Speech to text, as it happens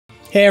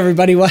Hey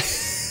everybody, welcome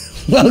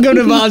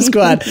to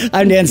BombSquad.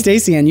 I'm Dan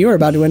Stacy, and you are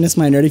about to witness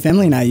my nerdy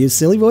family and I use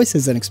silly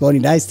voices and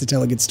exploding dice to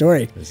tell a good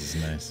story. This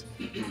is nice.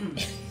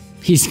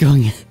 He's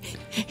going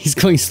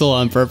slow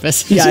on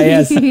purpose. Yeah, he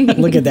is.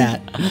 Look at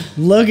that.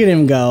 Look at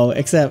him go.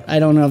 Except I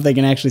don't know if they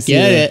can actually see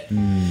it.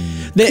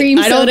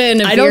 Cream soda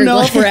in a I don't beer know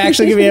glass. if we're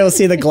actually gonna be able to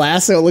see the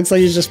glass, so it looks like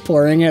he's just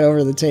pouring it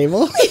over the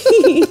table.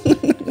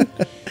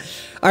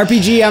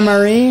 RPG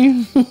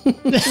MRE.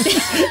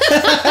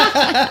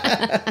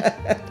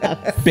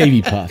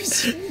 Baby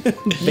puffs.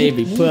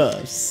 Baby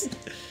puffs.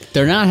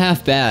 They're not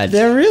half bad.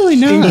 They're really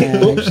not,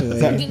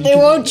 actually. They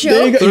won't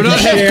choke. They're not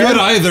that good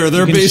either.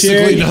 They're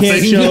basically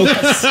nothing.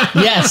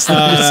 Yes,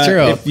 that's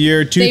true. If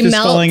your tooth is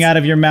falling out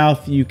of your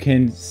mouth, you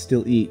can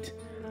still eat.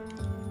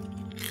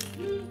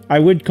 I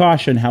would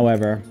caution,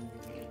 however,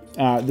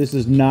 this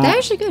is not They're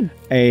actually good.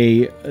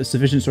 a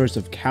sufficient source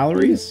of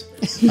calories.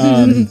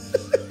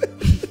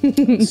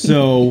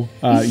 So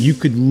you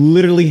could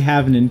literally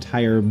have an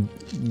entire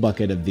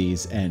bucket of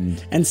these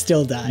and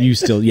still die. you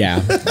still,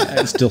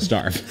 still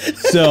starve.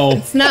 So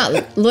It's not.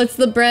 What's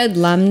the bread?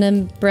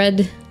 Lamna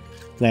bread?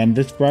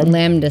 Lambdas, bro.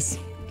 Lambdas.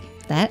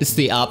 That? It's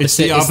the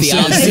opposite. It's the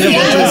opposite.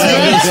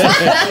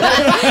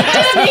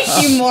 That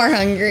makes you more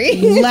hungry.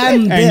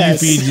 Lambdas. And you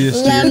feed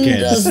this to your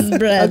kids. Lambdas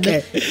bread.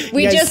 Okay.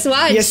 We just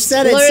watched You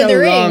said it Lord so of the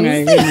wrong.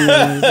 Rings.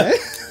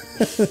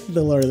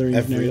 The Lord of the Rings.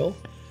 Evril?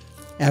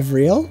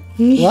 Evril?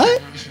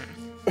 What?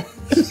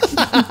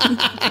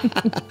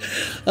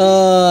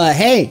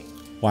 Hey,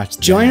 Watch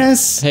that. join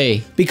us.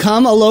 Hey,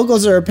 Become a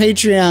Locals or a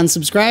Patreon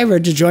subscriber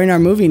to join our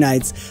movie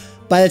nights.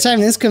 By the time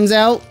this comes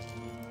out,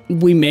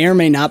 we may or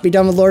may not be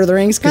done with Lord of the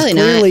Rings, because Probably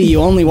not. clearly you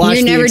only watch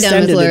You're the never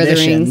done with extended Lord of the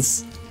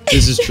editions.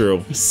 This is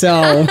true.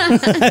 So,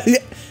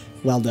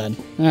 well done.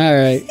 All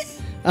right.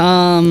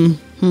 I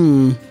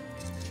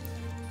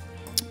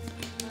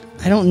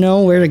don't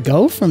know where to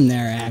go from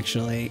there,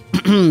 actually.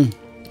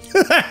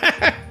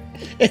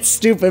 It's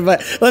stupid,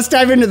 but let's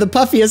dive into the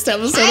puffiest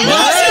episode of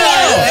BombSquad.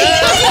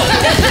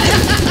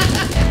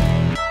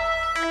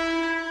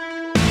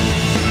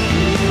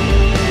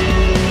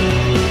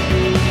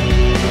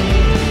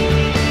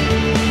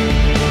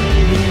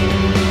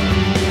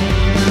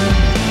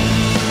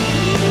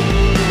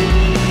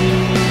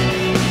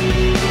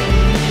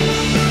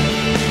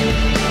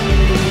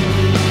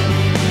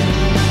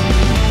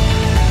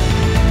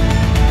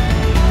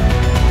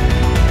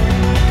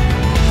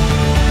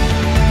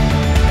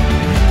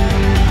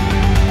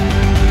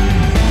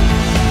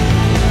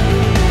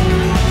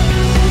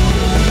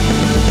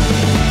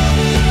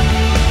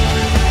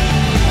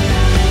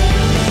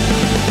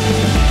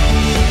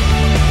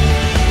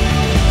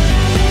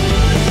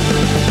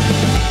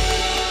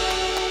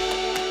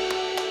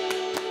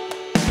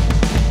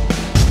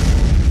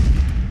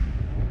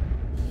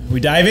 We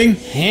diving?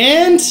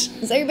 And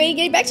Is everybody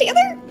getting back together?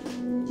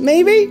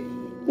 maybe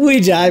we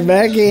dive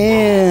back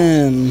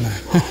in.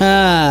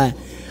 I'm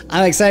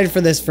excited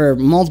for this for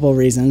multiple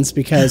reasons,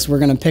 because we're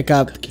going to pick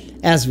up,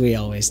 as we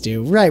always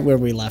do, right where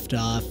we left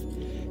off.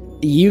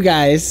 You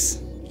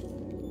guys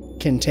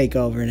can take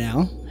over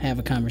now, have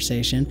a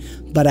conversation.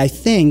 But I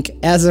think,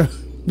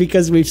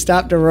 because we've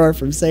stopped Aurora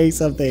from saying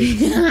something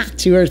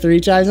 2 or 3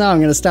 times now, I'm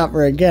going to stop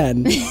her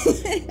again.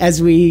 As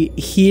we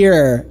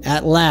hear,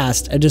 at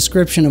last, a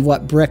description of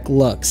what Brick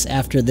looks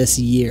after this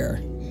year.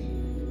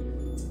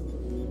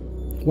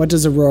 What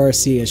does Aurora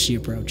see as she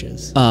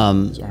approaches? His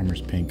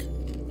armor's pink.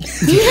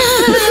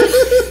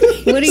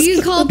 What are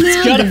you called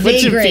now? got a The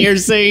bunch of vagrant.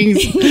 piercings.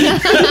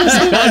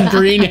 He's got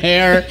green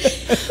hair.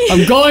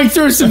 I'm going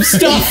through some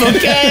stuff,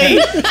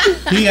 okay?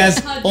 He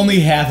has only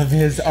half of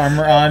his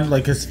armor on,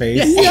 like his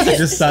face.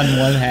 Just on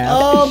one half.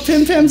 Oh,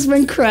 Pim Pam's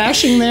been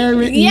crashing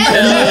there. Yeah,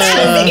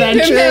 I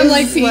think Pim Pam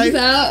like peeks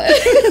out.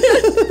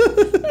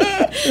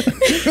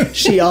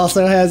 She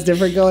also has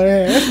different color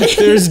hair.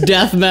 There's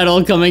death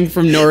metal coming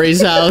from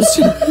Nori's house.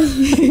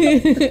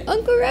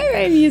 Uncle Ray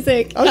Ray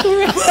music.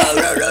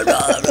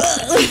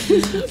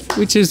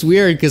 Which is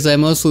weird, because I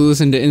mostly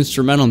listen to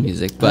instrumental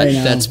music, but I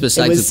know. that's It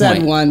besides was the said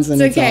point. once and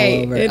It's okay.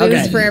 all over. It okay.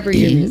 is forever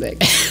your music.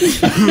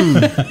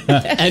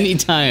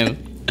 Anytime.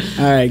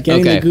 All right,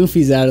 getting Okay. the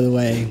goofies out of the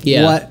way.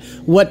 Yeah.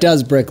 What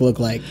does Brick look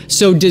like?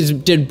 So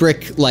did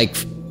Brick, like,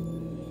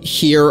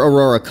 hear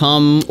Aurora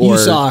come? Or You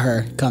saw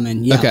her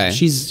coming. Yeah. Okay.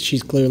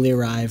 She's clearly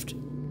arrived.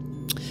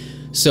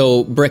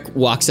 So Brick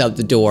walks out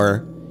the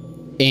door,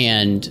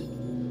 and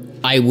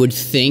I would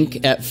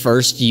think at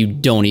first you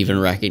don't even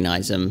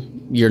recognize him.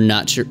 You're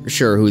not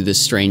sure who this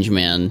strange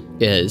man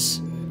is.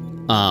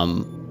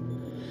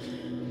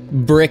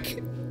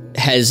 Brick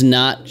has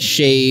not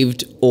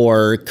shaved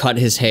or cut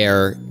his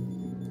hair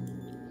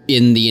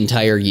in the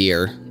entire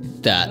year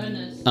that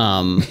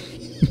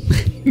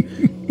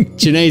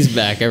Janae's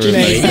back,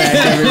 everybody. Janae's back,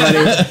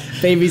 everybody.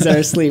 Babies are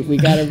asleep. We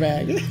got her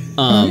back.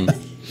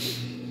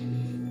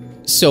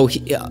 So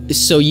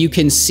you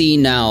can see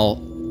now.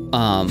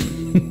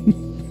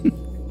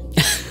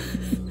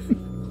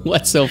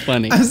 What's so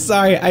funny? I'm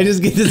sorry, I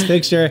just get this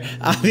picture.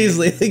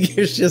 Obviously, like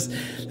there's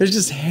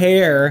just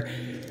hair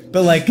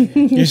but like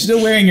you're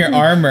still wearing your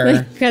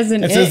armor.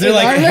 Cousin, and so is there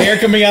like hair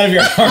coming out of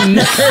your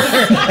armor?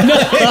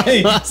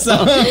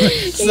 so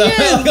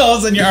like, all of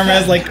a sudden your armor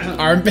has like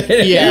armpit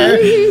hair.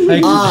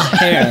 Like,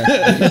 hair.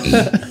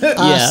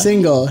 Yeah.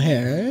 Single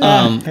hair.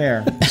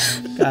 Hair.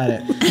 Got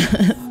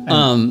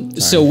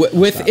it. So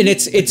and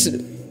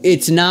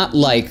it's not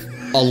like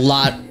a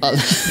lot of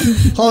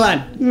Hold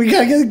on, we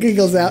gotta get the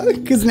giggles out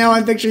because now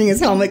I'm picturing his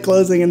helmet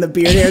closing and the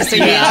beard hair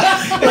sticking out.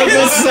 Like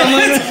there's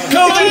someone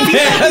going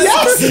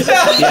past.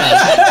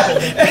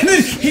 And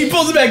then he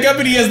pulls it back up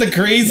and he has the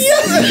crease.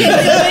 Can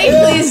we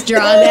please draw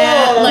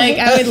that? Like,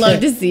 I would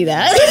love to see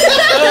that.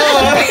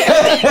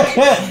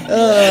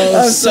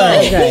 So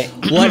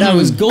what I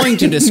was going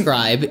to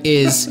describe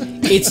is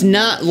it's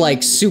not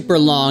like super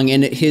long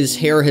and his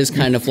hair has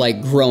kind of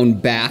like grown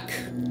back,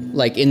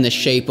 like in the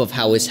shape of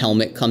how his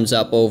helmet comes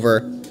up over.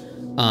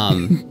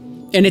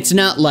 And it's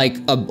not like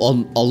a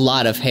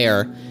lot of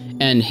hair.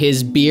 And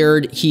his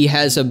beard, he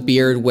has a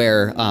beard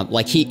where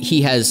like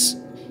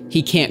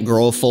he can't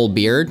grow a full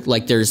beard.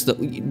 Like there's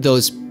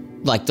those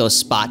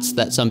spots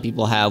that some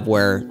people have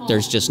where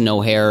there's just no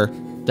hair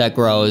that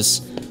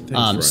grows.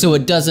 So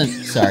it doesn't,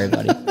 sorry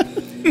buddy.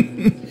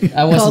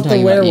 I wasn't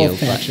talking about you,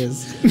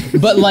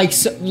 but like,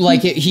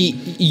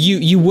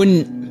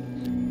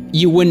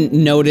 you wouldn't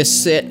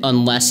notice it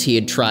unless he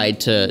had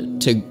tried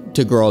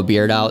to grow a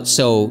beard out.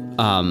 So,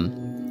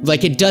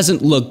 like it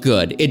doesn't look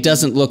good. It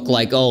doesn't look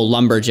like, oh,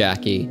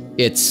 lumberjacky.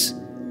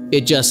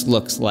 It just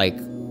looks like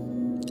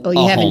Oh,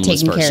 you haven't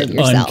taken care of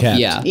yourself. Unkept.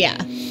 Yeah. Yeah.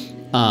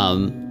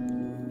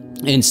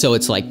 And so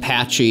it's like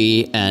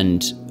patchy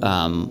and,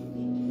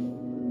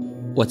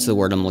 what's the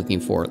word I'm looking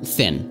for?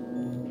 Thin.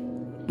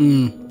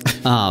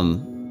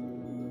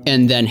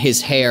 And then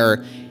his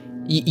hair,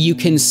 you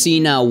can see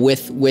now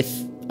with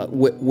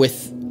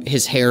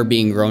his hair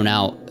being grown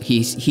out,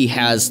 he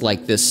has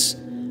like this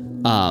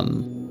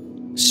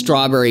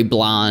strawberry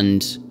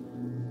blonde,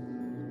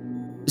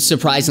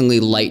 surprisingly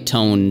light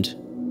toned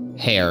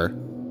hair,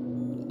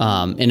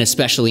 and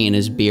especially in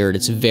his beard,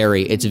 it's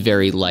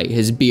very light.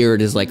 His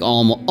beard is like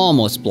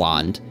almost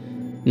blonde,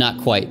 not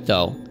quite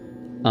though,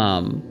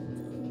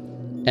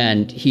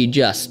 and he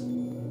just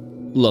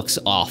looks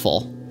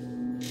awful.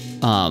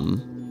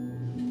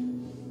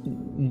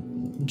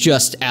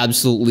 Just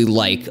absolutely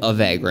like a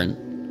vagrant.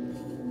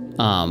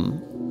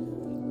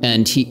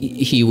 And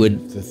he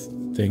would. The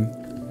thing.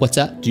 What's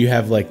that? Do you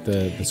have like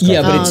the scarf?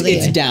 Yeah, but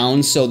it's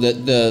down so that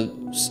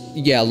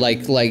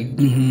like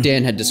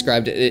Dan had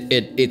described it.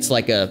 It's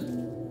like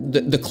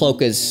the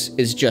cloak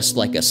is just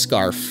like a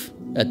scarf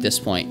at this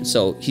point.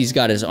 So he's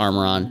got his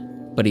armor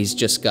on, but he's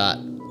just got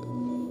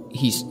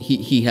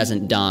he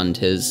hasn't donned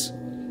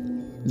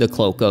the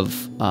cloak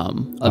of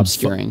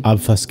obscuring.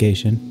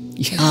 Obfuscation.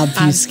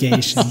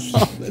 Obfuscation.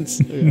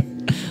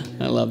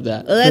 I love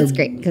that. Well, that's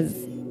great because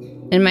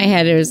in my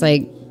head it was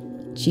like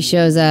she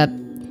shows up.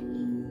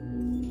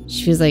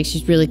 She feels like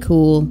she's really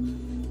cool,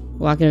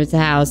 walking over to the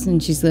house,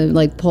 and she's gonna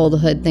like pull the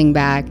hood thing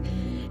back,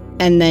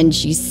 and then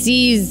she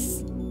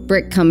sees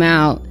Brick come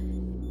out,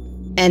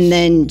 and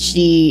then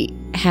she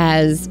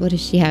has, what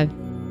does she have?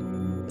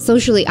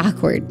 Socially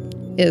awkward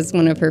is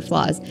one of her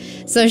flaws.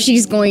 So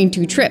she's going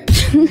to trip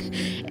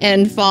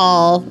and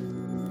fall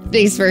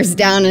face first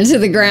down into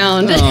the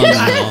ground. Oh,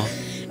 no.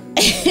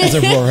 As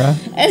Aurora.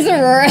 As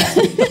Aurora.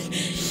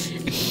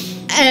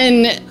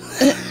 And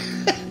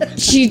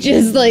she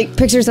just like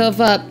picks herself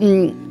up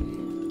and,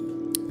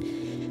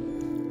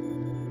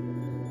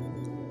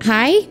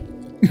 hi?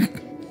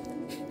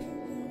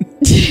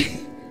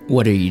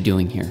 What are you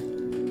doing here?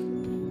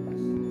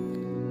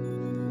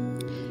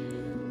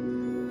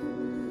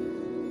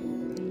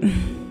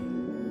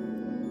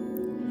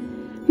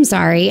 I'm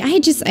sorry. I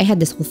had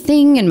this whole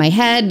thing in my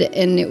head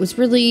and it was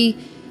really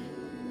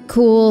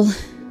cool.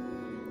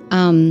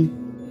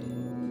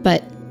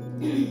 But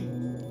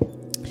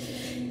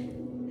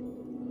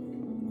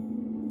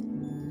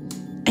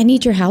I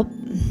need your help.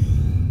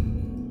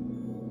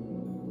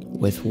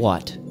 With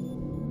what?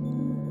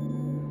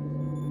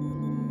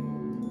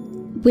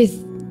 With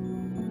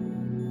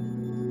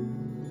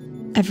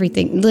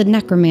everything. The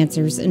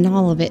necromancers and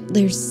all of it.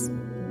 There's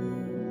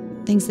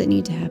things that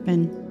need to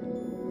happen.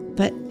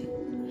 But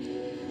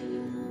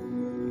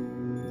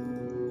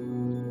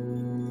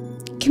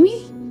can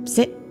we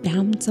sit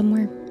down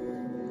somewhere?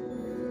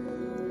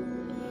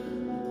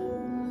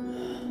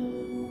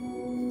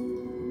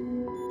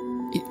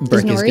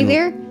 Brick is Nori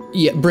there?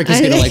 Yeah, Brick is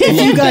gonna like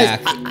look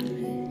back.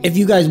 If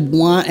you guys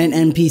want an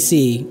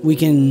NPC, we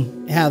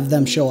can have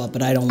them show up,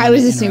 but I don't want I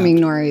was to assuming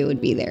interrupt. Nori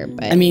would be there,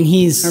 but I mean,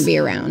 or be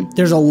around.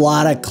 There's a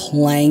lot of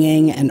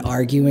clanging and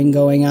arguing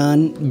going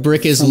on.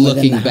 Brick is from within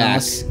looking the back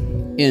house.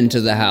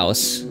 into the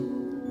house.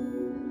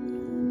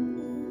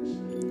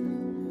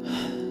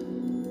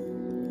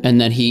 And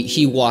then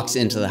he walks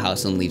into the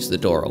house and leaves the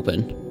door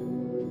open.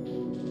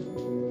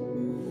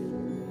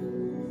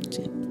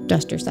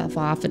 Dust herself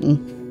off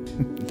and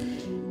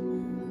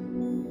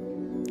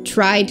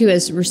try to,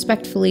 as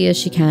respectfully as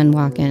she can,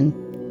 walk in.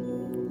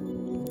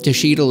 Does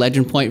she get a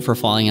legend point for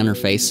falling on her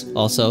face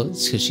also?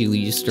 It's because she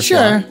used her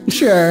Sure, fall.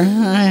 sure.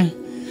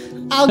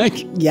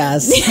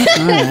 Yes.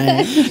 All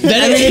right.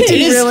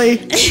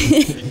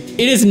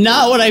 It is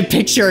not what I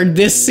pictured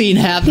this scene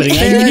happening.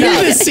 I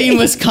knew this scene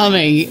was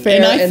coming,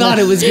 and I thought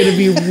it was going to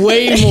be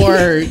way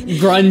more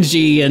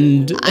grungy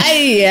and...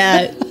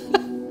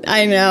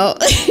 I know.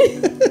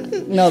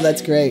 No,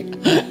 that's great.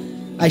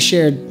 I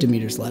shared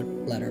Demeter's letter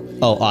with you.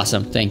 Oh,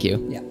 awesome. Thank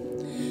you. Yeah.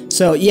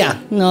 So,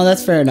 yeah. No,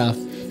 that's fair enough.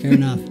 Fair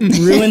enough.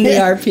 Ruin the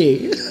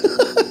RP.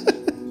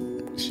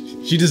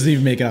 She doesn't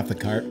even make it off the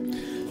cart.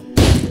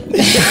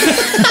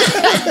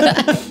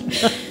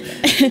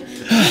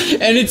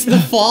 And it's the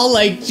fall,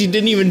 like, she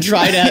didn't even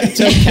try to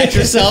catch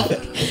herself.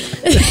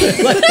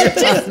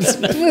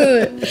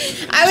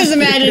 I was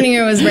imagining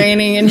it was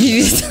raining and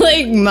she's just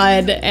like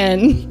mud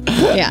and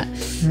yeah.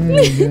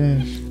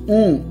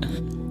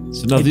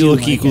 So now they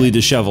look equally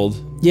disheveled.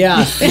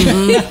 Yeah.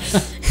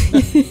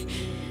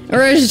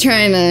 Aurora's just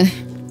trying to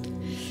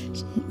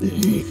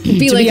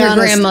be like her honest,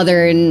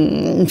 grandmother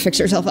and fix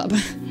herself up.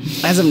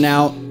 As of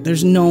now,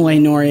 there's no way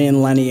Nori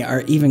and Lenny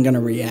are even going to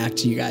react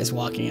to you guys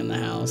walking in the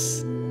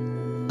house.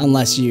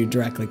 Unless you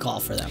directly call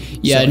for them.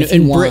 Yeah, so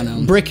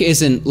and Brick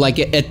isn't, like,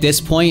 at this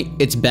point,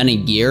 it's been a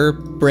year.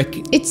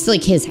 Brick... It's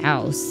like his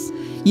house.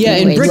 Yeah,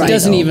 and Brick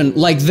doesn't though. even...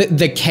 Like,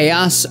 the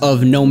chaos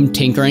of gnome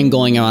tinkering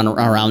going on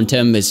around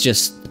him is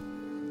just...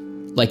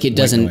 Like, it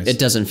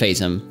doesn't faze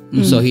him.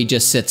 Mm-hmm. So he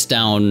just sits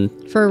down.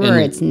 For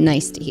Aurora, it's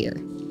nice to hear.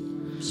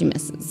 She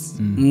misses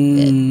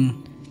it.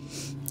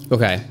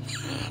 Okay.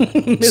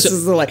 This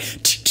is the, like...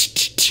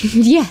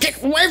 Yeah.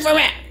 Get away from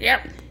it!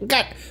 Yep.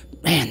 Good.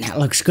 Man, that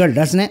looks good,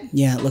 doesn't it?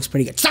 Yeah, it looks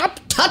pretty good. Stop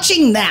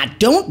touching that!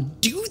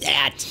 Don't do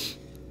that!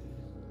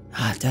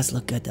 Ah, it does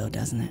look good, though,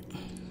 doesn't it?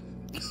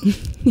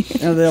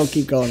 And they'll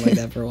keep going like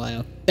that for a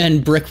while.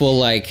 And Brick will,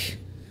 like...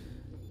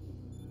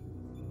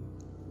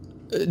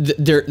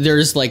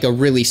 There's, like, a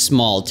really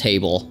small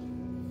table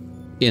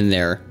in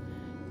there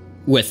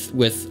with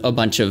a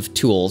bunch of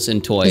tools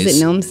and toys. Is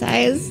it gnome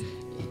size?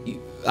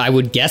 I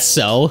would guess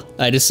so.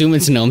 I'd assume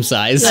it's gnome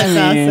size. That's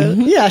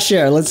awesome. Yeah,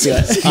 sure, let's do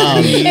it.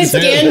 It's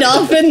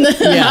Gandalf in the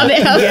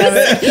Hobbit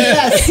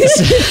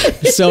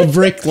house. So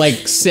Brick,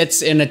 like,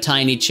 sits in a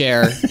tiny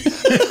chair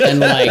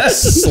and, like,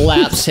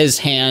 slaps his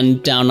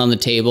hand down on the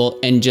table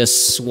and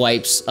just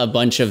swipes a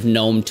bunch of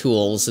gnome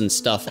tools and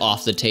stuff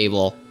off the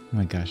table. Oh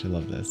my gosh, I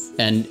love this.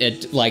 And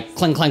it, like,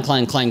 clang, clang,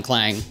 clang, clang,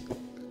 clang,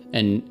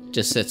 and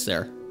just sits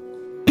there.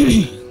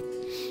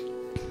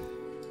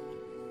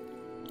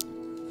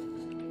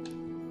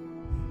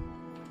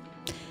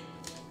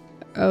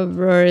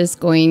 Aurora's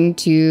going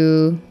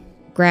to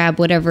grab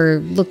whatever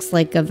looks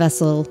like a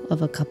vessel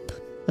of a cup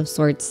of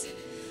sorts,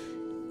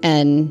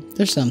 and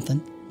There's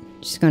something.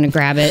 she's going to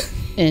grab it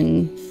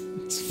and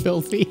It's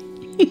filthy.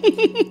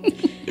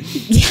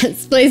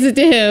 yes, place it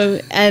to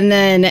him, and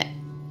then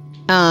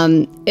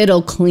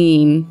it'll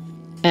clean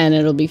and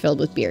it'll be filled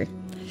with beer.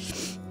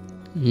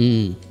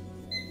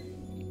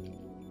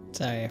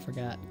 Sorry, I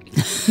forgot.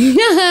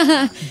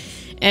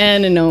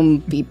 And a gnome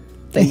beep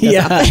thing.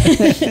 Yeah.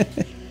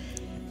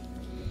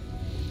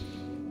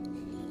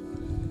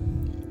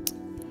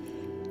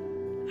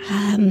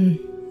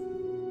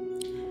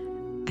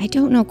 I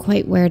don't know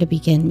quite where to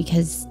begin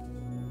because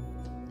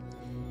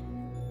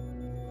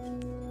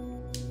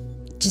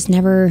just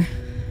never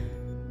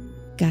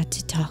got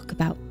to talk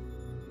about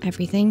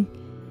everything.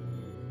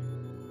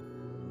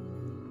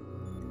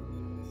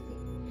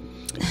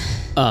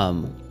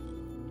 Man.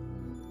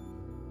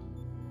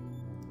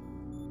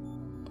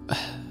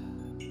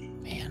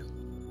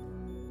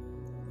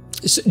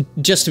 So,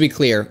 just to be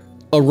clear,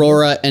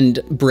 Aurora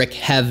and Brick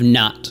have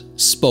not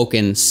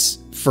spoken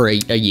for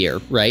a year,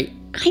 right?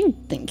 I'm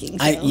thinking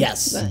so.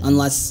 Yes.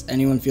 Unless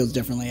anyone feels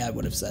differently, I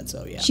would have said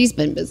so, yeah. She's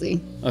been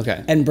busy.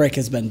 Okay. And Brick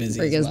has been busy.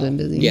 Brick as has well. been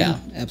busy. Yeah.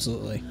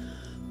 Absolutely.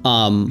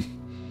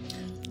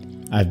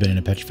 I've been in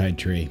a petrified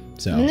tree,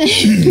 so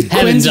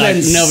Haven't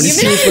done.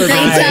 Nobody's Free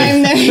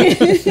time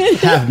there.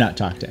 have not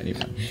talked to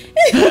anyone.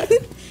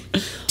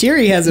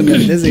 Tiri hasn't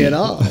been busy at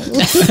all.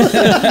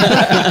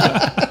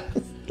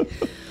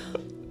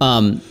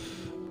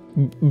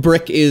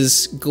 Brick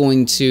is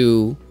going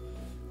to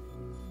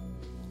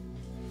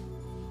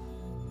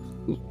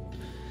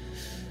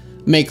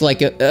make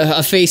like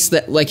a face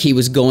that like he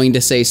was going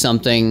to say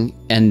something,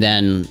 and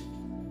then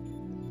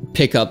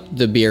pick up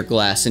the beer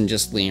glass and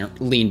just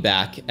lean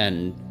back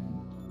and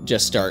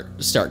just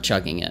start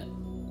chugging it.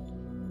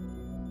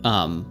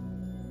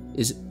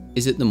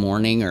 Is it the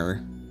morning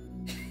or?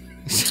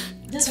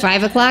 It's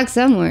 5 o'clock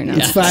somewhere now.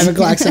 It's 5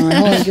 o'clock somewhere.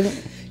 Hold on,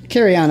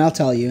 carry on. I'll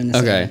tell you in a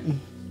second.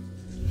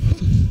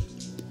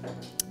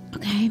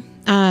 Okay.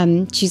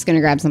 She's gonna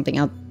grab something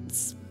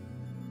else.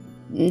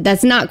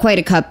 That's not quite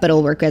a cup, but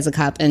it'll work as a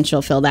cup, and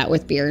she'll fill that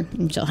with beer,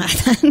 and she'll have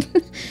that.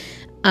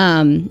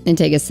 And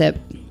take a sip.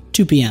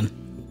 2 p.m.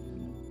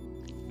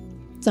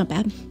 It's not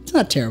bad. It's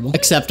not terrible.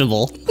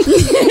 Acceptable.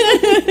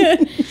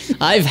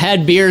 I've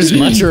had beers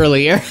much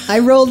earlier. I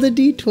rolled a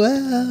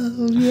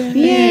d12.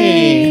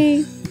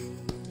 Yay. Yay!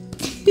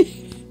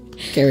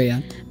 Carry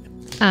on.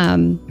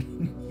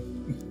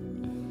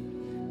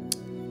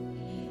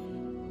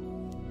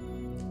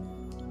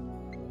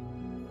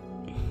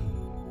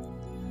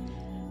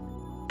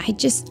 I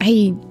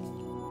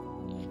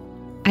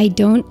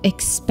don't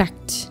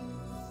expect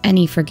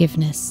any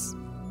forgiveness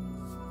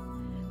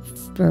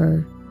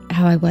for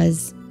how I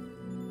was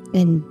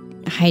and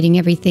hiding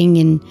everything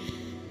and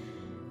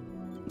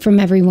from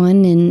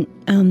everyone, and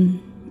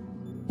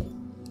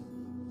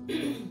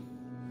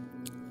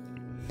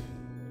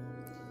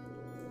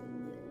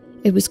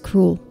it was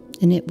cruel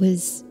and it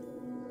was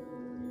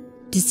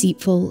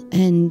deceitful,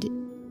 and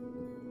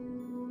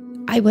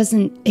I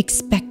wasn't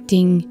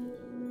expecting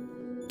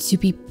to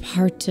be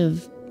part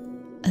of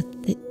a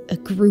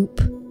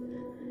group.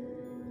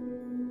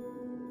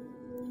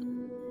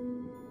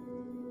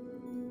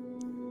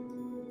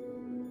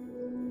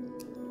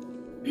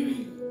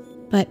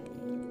 But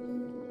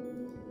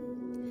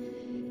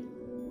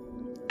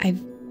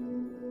I've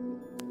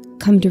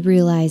come to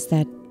realize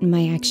that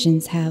my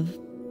actions have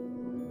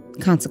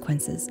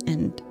consequences,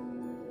 and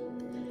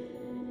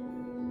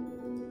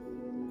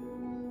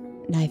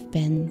I've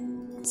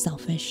been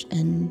selfish,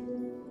 and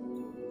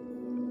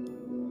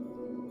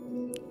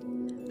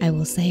I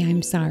will say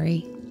I'm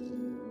sorry,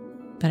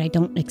 but I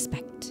don't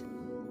expect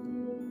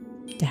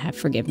to have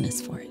forgiveness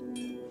for it.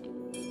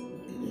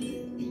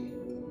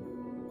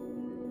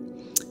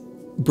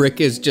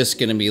 Brick is just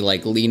gonna be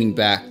like leaning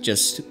back,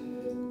 just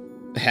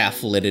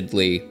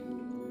half-liddedly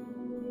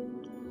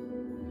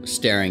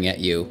staring at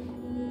you.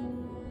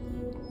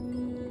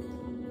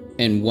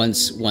 And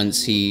once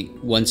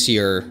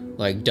you're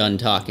like done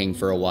talking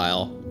for a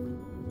while.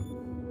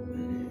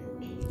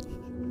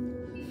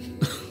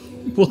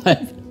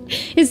 What?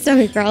 His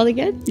stomach growled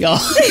again? Yo.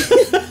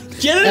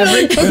 Get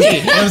another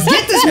cookie.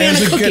 Get this man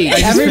a cookie.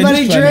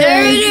 Everybody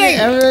drink.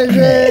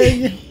 Everybody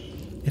drink.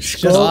 It's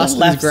just on the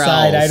Austin's left growls.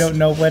 side. I don't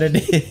know what it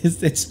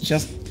is. It's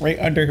just right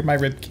under my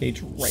rib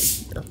cage, right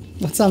here.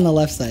 What's on the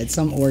left side?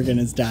 Some organ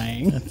is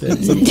dying. Oh,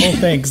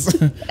 thanks.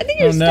 I think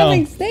your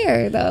stomach's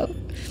there, though.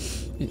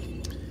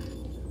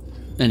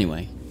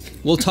 Anyway,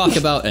 we'll talk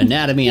about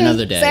anatomy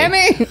another day.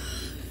 Sammy!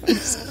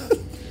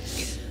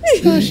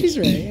 Oh, she's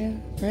right. Yeah,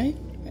 right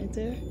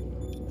there.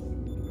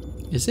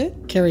 Is it?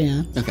 Carry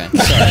on. Okay,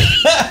 sorry.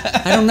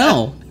 I don't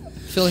know. I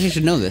feel like I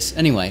should know this.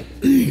 Anyway.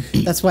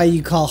 That's why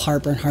you call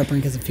heartburn heartburn,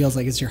 because it feels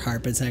like it's your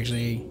heart, but it's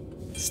actually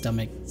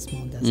stomach,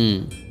 small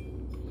intestine.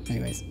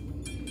 Anyways.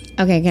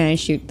 Okay, can I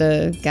shoot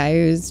the guy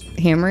who's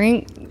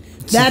hammering?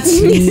 That's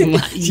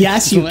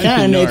yes, you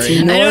can. It's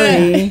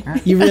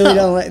Nori. You really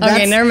don't like.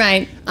 Okay, never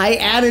mind. I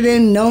added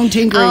in known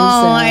tinkering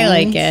sounds. I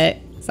like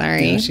it.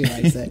 Sorry. Yeah, she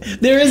likes it.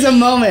 There is a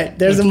moment.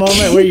 There's a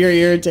moment where you're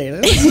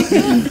irritated.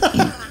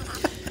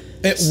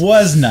 It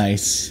was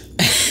nice,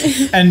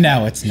 and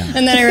now it's not.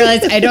 And then I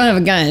realized I don't have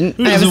a gun.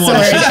 I have a sword.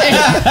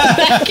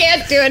 I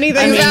can't do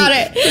anything about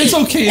it. It's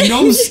okay.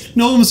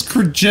 Gnomes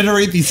could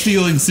generate these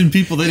feelings in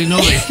people they didn't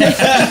know they had.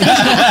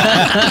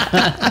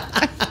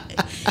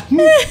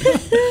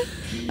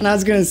 And I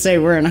was gonna say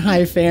we're in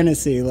high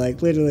fantasy,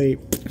 like literally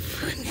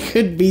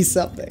could be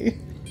something.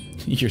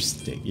 Your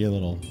stick,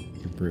 your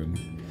broom.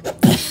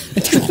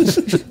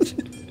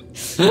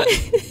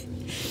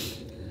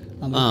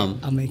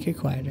 I'll make it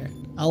quieter.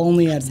 I'll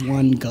only add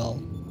one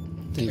gull.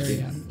 Thank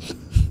you.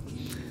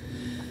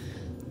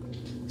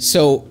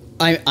 So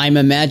I'm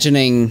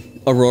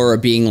imagining Aurora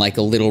being like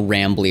a little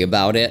rambly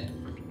about it,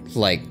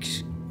 like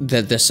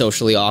the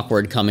socially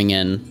awkward coming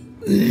in,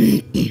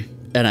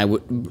 and I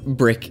would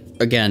Brick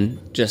again,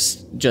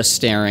 just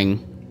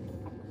staring.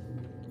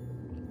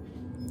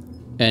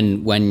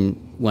 And when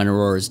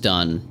Aurora's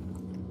done,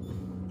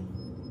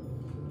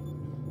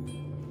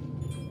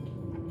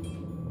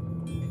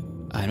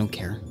 I don't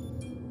care.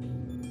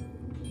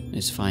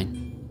 It's fine.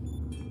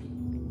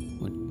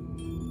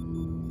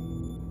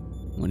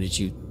 What did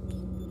you...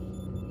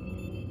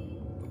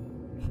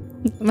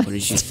 What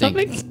did you think?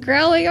 Stomach's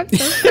growling. I'm so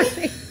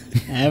sorry.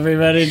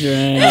 Everybody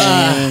drink.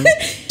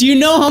 Do you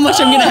know how much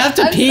I'm gonna have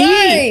to pee?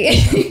 Sorry.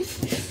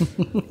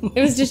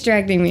 It was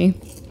distracting me.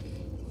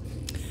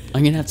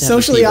 I'm gonna have to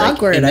Socially have a pee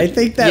break. awkward. I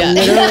think that Yeah.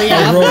 literally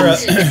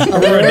happens.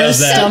 Aurora does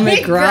that.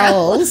 Stomach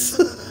growls.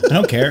 I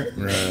don't care.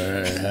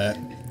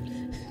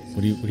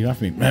 What do you want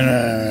from me?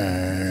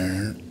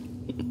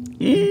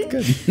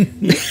 Good.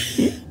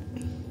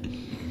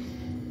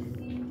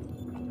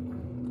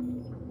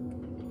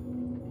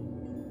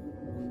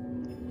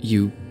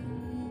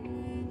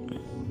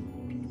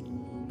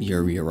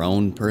 You're your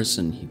own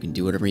person. You can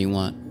do whatever you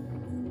want.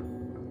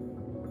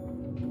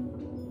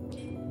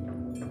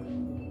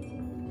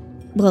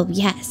 Well,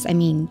 yes. I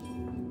mean,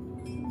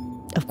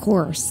 of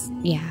course.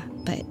 Yeah.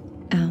 But,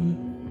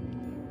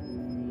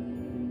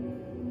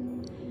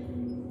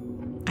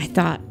 I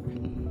thought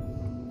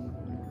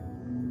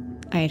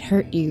I had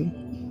hurt you.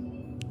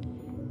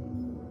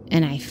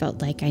 And I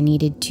felt like I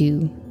needed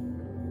to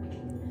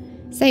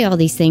say all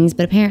these things,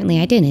 but apparently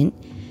I didn't.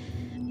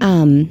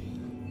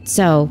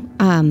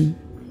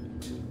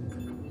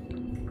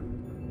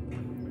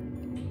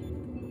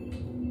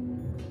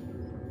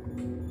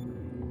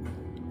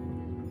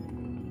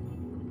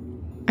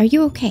 Are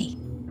you okay?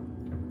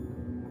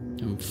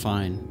 I'm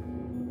fine.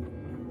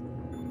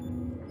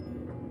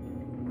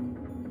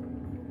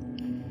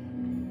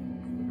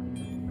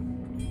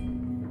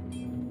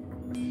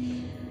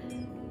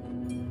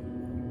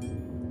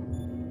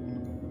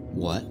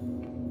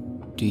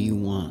 What do you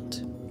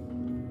want?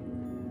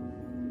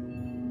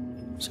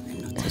 Sorry,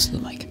 I'm not close to the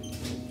mic.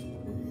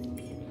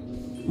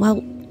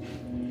 Well,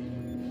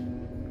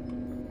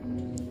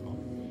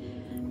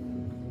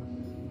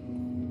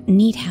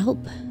 need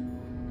help.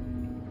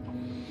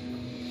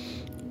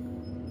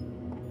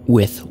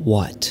 With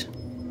what?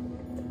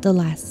 The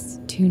last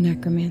 2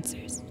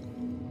 necromancers.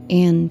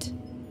 And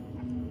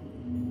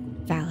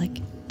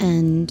Valak.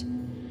 And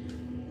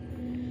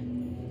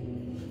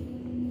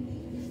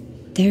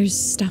there's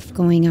stuff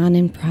going on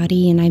in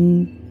Pradi, and I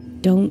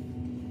don't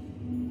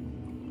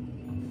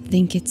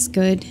think it's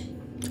good.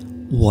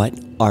 What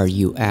are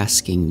you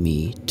asking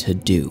me to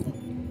do?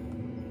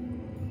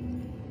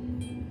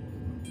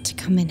 To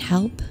come and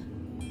help?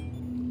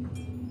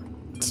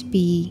 To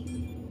be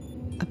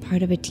a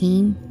part of a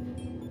team?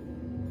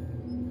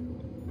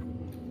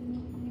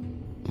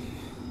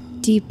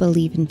 Do you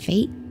believe in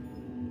fate?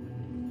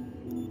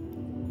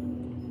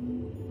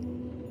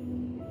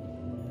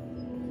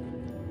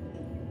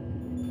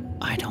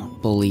 I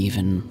don't believe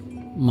in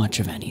much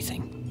of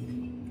anything.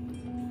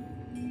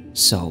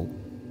 So,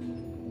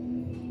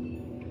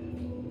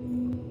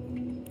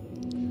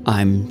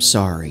 I'm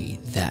sorry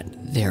that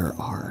there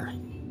are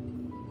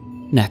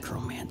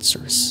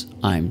necromancers.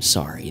 I'm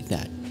sorry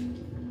that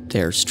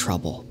there's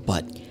trouble,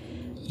 but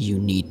you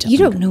need to... You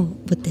don't know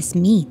what this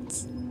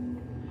means.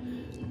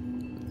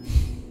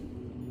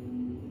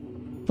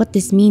 What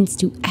this means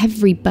to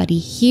everybody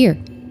here.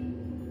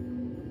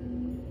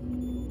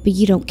 But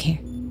you don't care.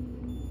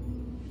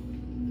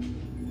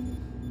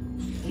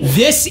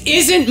 This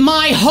isn't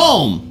my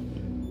home!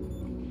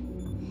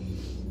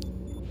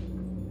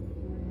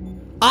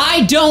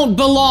 I don't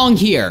belong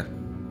here!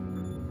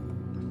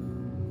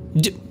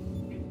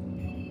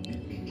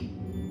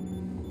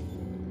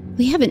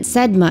 We haven't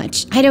said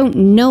much. I don't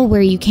know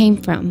where you came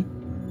from.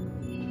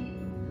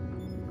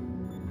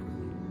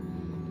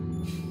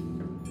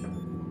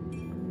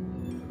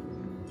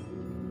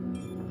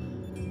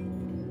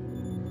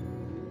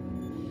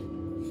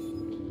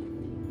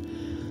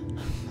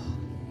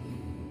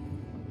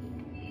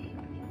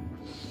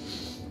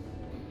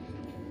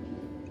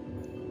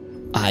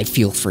 I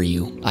feel for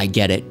you. I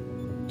get it.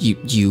 You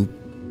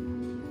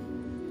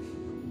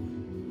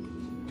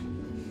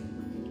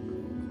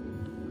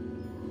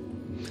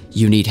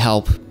need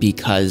help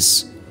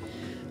because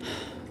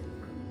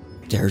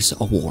there's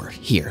a war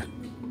here.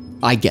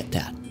 I get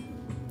that.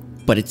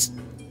 But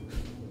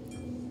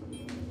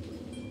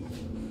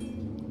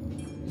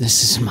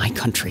this is my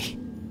country.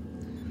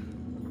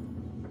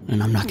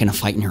 And I'm not gonna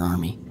fight in your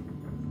army.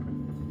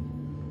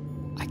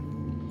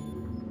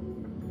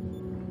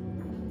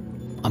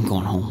 I'm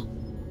going home.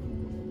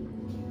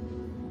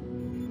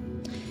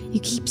 You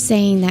keep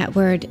saying that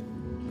word.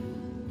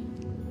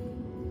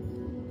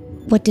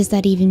 What does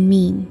that even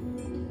mean?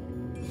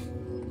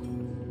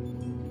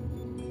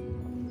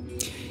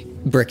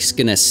 Brick's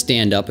gonna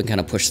stand up and kind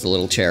of push the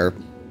little chair,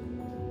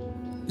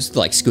 just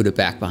like scoot it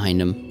back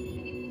behind him.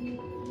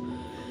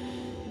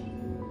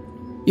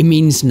 It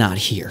means not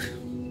here.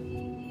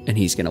 And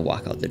he's gonna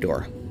walk out the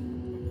door.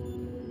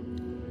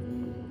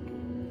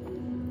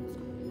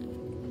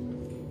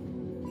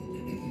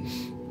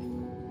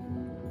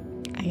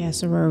 I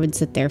guess Aurora would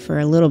sit there for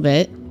a little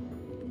bit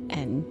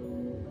and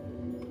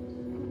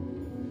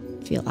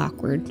feel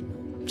awkward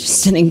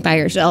just sitting by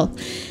herself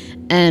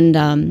and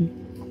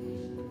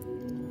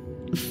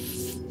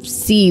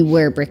see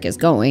where Brick is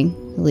going,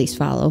 at least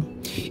follow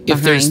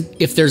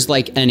if there's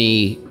like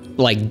any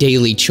like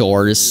daily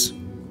chores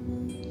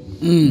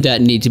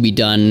that need to be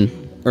done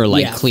or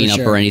like clean up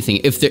or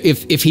anything,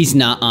 if he's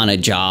not on a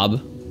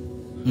job,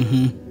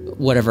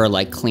 whatever,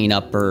 like clean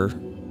up or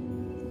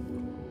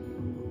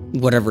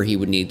whatever he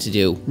would need to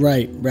do.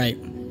 Right.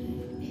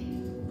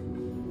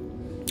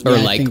 Or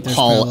like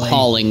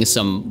hauling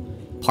some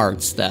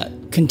parts that...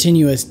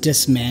 Continuous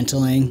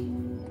dismantling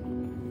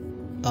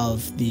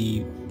of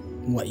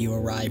what you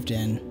arrived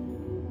in.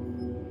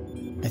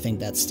 I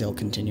think that's still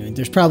continuing.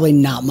 There's probably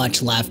not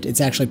much left.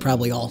 It's actually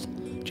probably all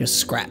just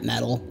scrap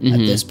metal at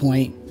this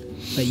point.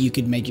 But you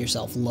could make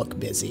yourself look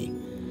busy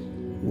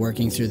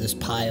working through this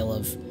pile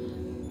of,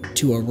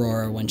 to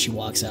Aurora when she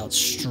walks out,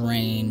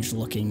 strange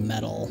looking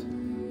metal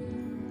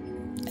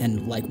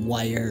and like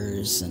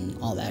wires and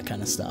all that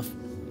kind of stuff.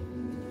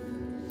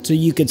 So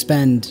you could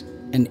spend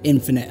an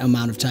infinite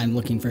amount of time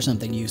looking for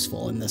something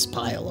useful in this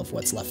pile of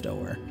what's left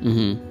over.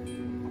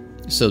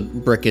 So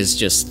Brick is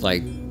just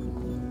like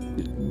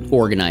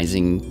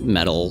organizing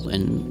metal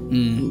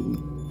and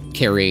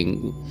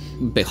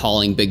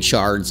hauling big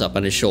shards up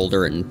on his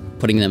shoulder and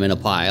putting them in a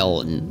pile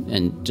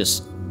and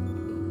just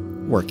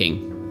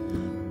working.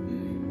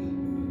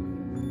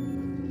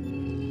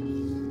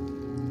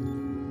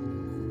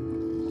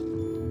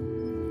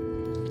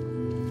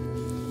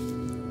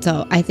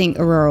 So I think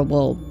Aurora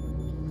will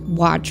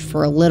watch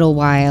for a little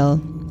while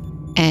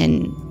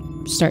and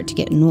start to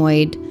get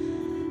annoyed.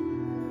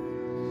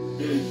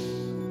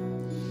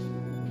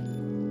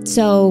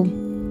 So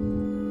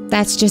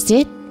that's just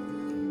it?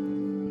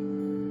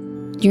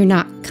 You're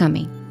not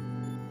coming.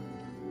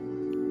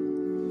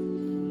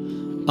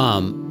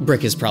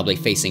 Brick is probably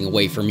facing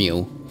away from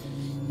you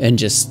and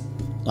just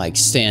like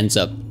stands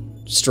up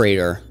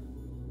straighter,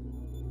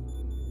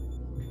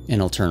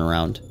 and he'll turn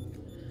around.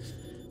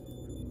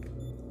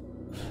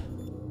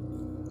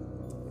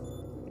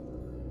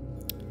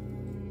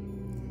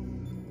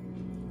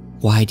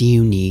 Why do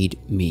you need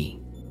me?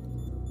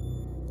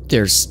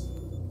 There's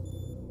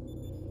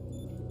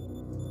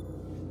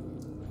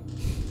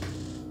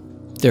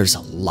a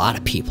lot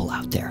of people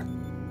out there.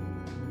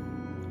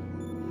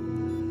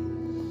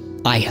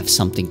 I have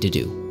something to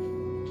do.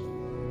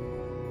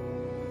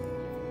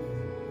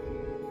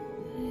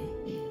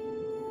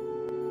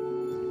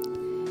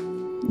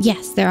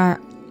 Yes, there are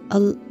a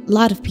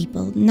lot of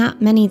people.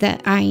 Not many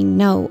that I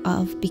know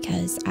of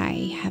because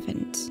I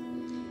haven't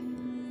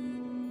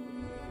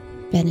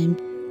been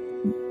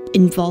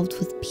involved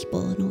with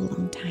people in a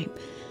long time.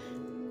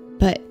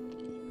 But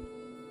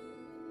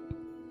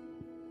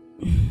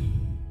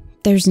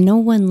there's no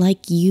one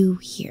like you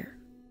here.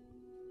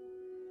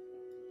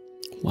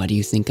 Why do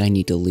you think I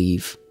need to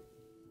leave?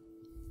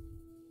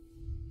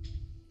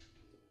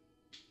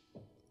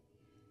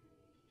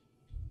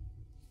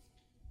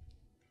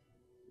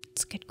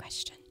 It's a good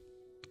question.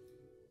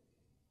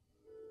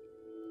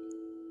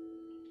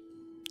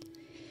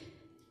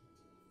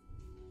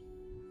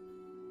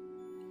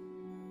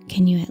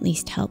 Can you at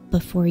least help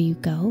before you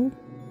go?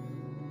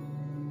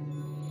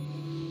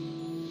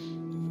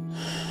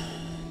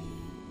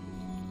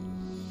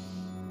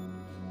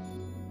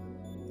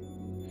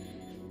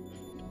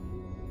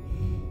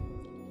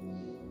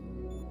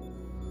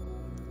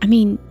 I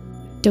mean,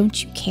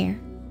 don't you care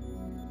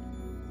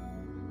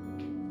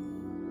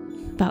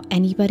about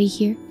anybody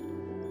here?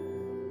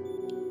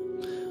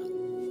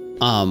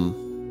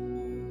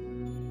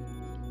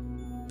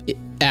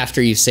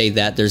 After you say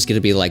that, there's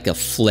gonna be like a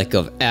flick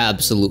of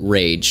absolute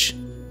rage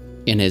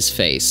in his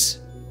face.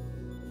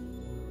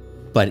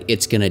 But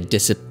it's gonna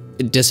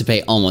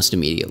dissipate almost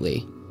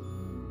immediately.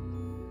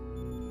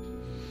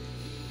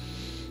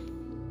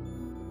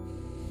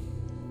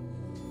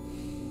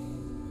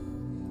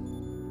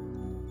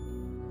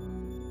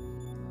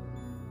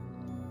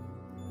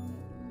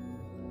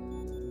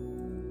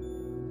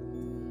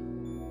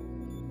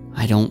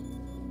 I don't...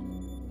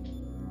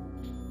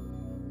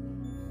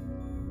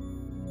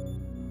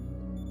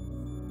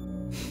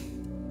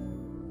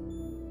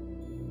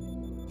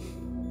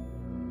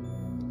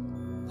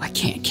 I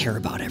can't care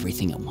about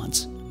everything at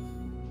once.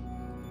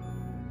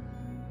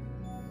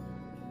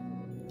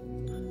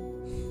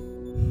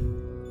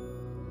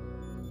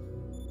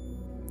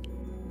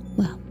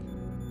 Well,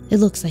 it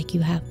looks like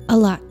you have a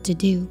lot to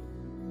do.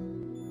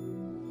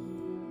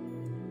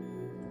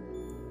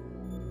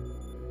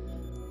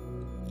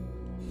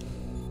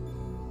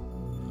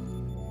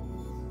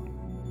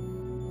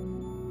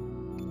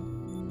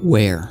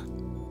 Where?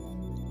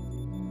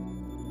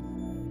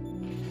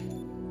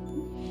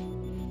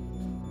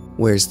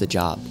 Where's the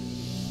job?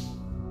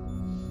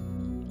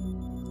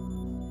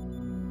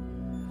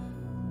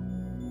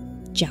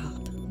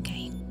 Job,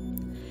 okay.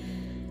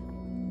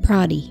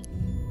 Proddy.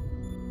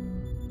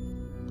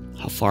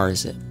 How far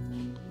is it?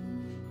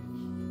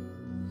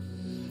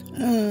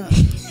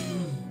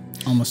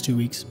 Almost 2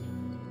 weeks.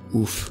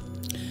 Oof.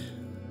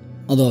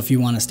 Although if you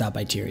want to stop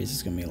by Tiri's,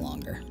 it's going to be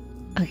longer.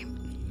 Okay.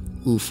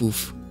 Oof,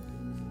 oof.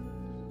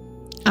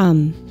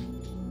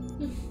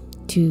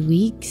 2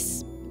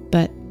 weeks,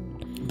 but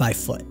By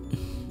foot.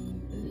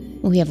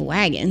 we have a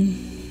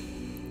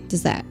wagon.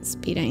 Does that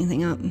speed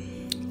anything up? A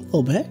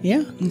little bit,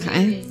 yeah.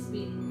 Okay.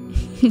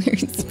 Very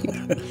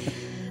speed.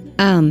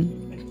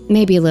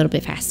 Maybe a little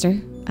bit faster.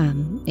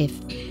 If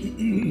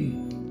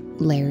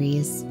Larry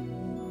is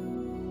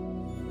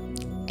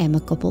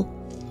amicable.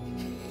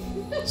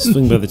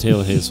 Swing by the tail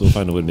of his, we'll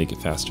find a way to make it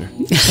faster.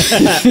 I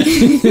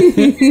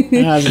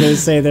was going to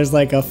say there's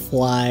like a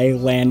fly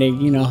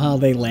landing. You know how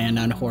they land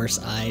on horse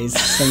eyes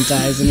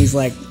sometimes? And he's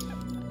like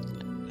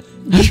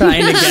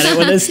trying to get it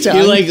with his tongue.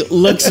 He like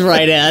looks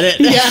right at it.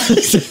 Yeah.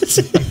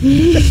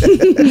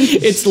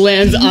 It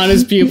lands on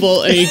his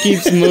pupil and he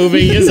keeps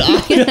moving his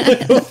eye.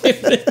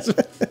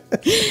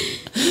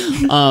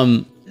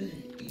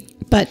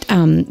 But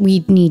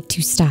we need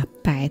to stop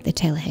by the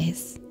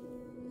Telehays.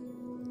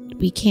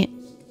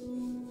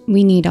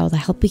 We need all the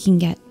help we can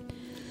get.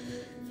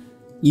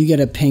 You get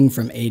a ping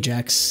from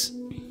Ajax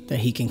that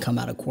he can come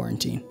out of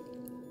quarantine.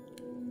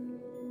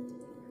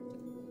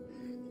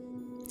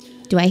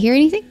 Do I hear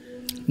anything?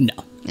 No.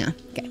 No.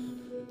 Okay.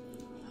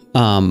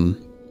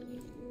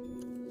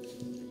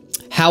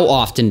 How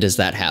often does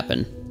that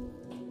happen?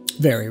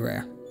 Very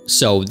rare.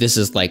 So this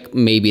is like,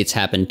 maybe it's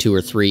happened 2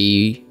 or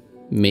 3,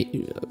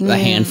 a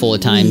handful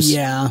of times.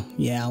 Yeah.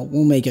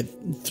 We'll make it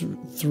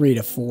 3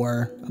 to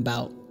 4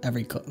 about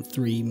every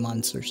 3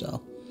 months or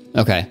so.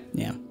 Okay.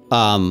 Yeah.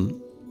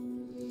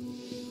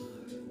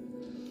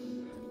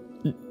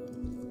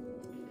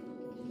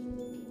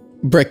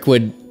 Brick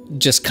would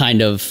just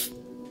kind of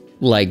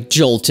like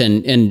jolt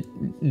and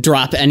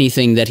drop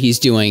anything that he's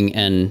doing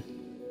and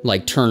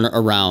like turn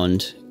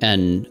around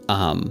and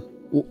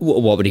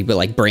what would he be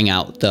like, bring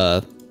out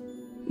the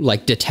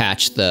like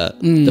detach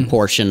the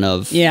portion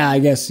of. Yeah, I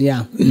guess.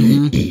 Yeah.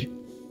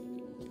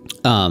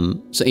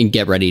 So and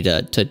get ready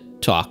to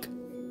talk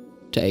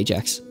to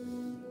Ajax.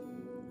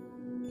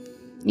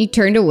 You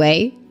turned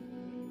away.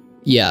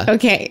 Yeah.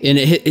 Okay.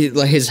 And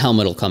like his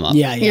helmet will come up.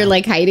 Yeah. You're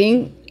like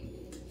hiding.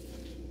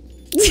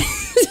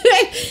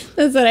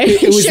 That's what I.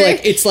 It was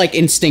like it's like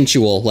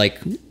instinctual. Like,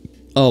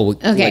 oh,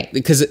 okay.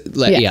 Because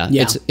yeah,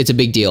 it's a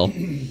big deal.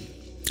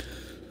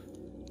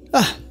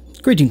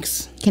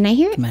 Greetings, Can I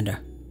hear it? Commander.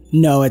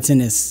 No, it's in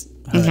his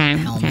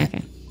helmet.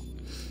 Okay.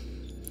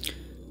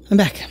 I'm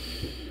back.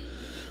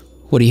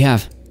 What do you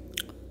have?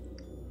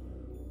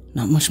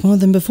 Not much more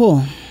than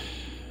before.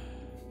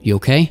 You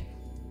okay?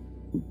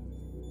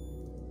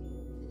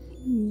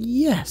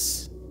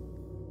 Yes.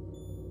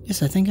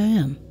 Yes, I think I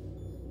am.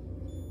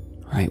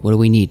 All right. What do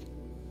we need?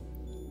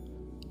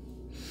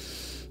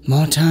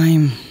 More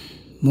time,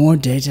 more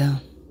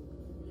data.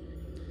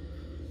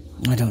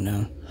 I don't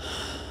know.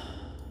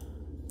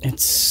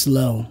 It's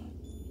slow.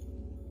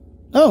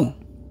 Oh!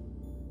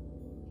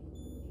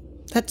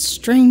 That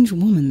strange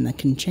woman that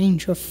can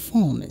change her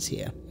form is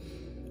here.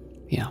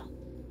 Yeah.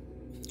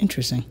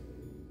 Interesting.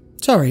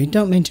 Sorry,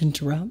 don't mean to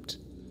interrupt.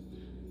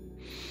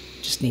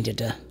 Just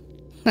needed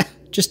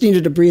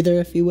a breather,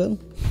 if you will.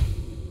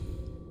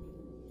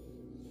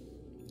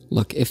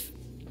 Look, if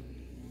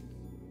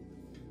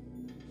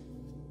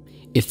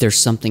there's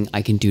something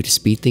I can do to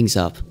speed things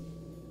up,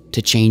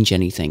 to change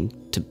anything,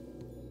 to...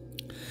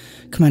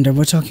 Commander,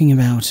 we're talking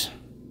about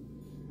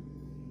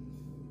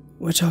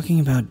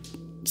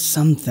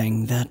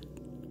something that...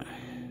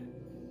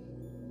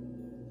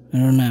 I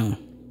don't know.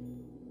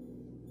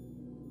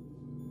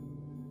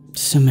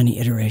 So many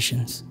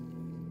iterations.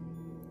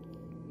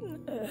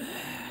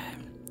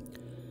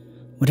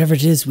 Whatever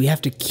it is, we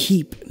have to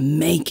keep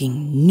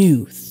making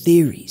new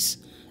theories.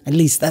 At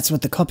least that's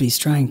what the copy's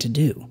trying to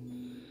do.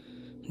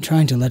 I'm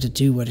trying to let it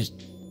do what it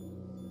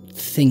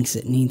thinks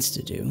it needs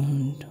to do.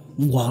 And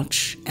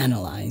watch,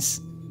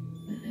 analyze.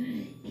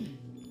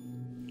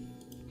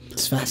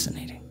 It's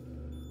fascinating.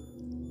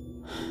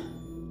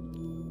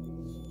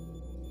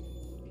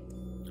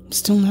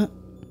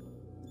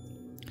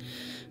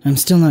 I'm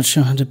still not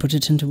sure how to put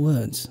it into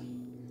words.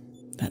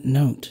 That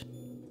note.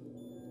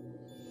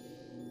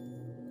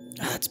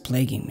 It's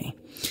plaguing me.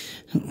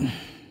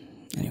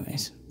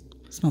 Anyways,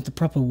 it's not the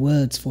proper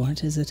words for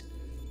it, is it?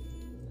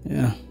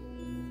 Yeah.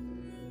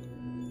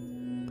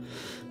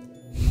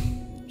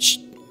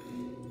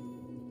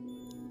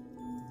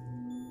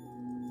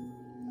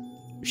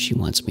 She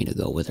wants me to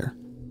go with her.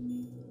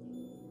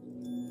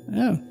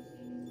 Oh.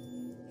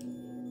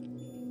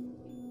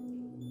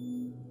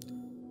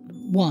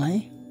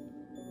 Why?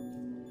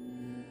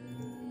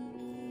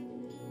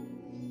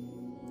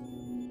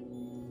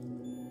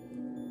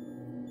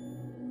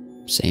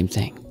 Same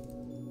thing.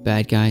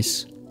 Bad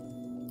guys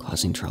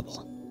causing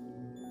trouble.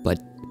 But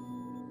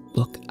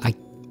look,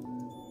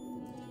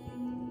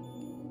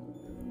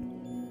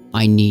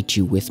 I need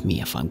you with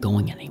me if I'm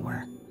going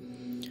anywhere.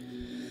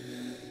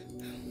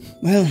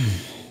 Well,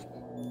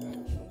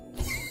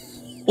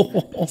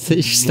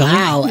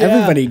 Wow,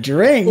 everybody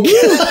drink.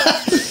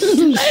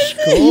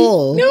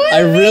 Cool. No, I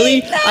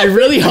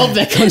really hope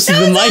that comes to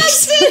the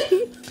mics.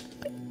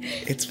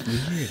 It's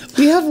weird.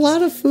 We have a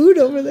lot of food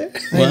over there.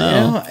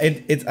 Wow.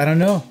 I don't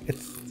know.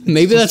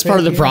 Maybe that's part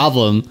of the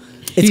problem.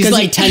 He's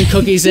like 10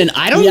 cookies in.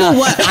 I don't know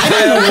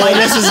why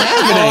this is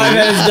happening. All I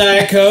know is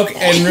Diet Coke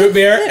and root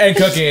beer and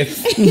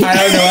cookies. I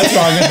don't know what's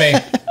wrong with me.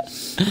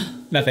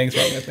 Nothing's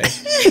wrong with me.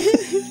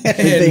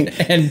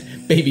 And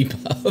baby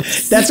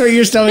puffs. That's what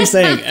your stomach's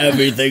saying.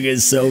 Everything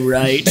is so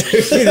right.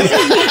 Everything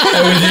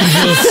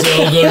feels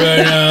so good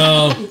right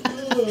now.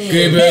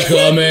 Keep it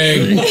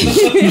coming.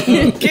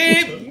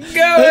 Keep going. Keep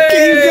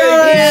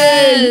going.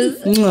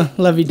 Yes.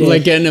 Love you, Dave.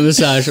 Like getting a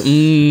massage.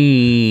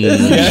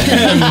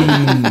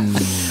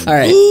 All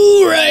right.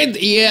 Ooh, right.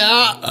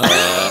 Yeah.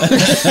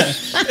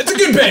 It's a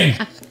good pain.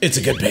 It's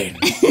a good pain.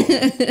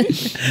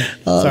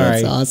 Oh,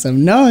 Sorry. that's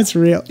awesome. No, it's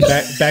real.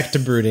 Back to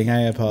brooding.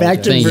 I apologize.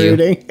 Back to Thank you.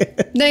 brooding.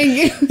 Thank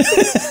you.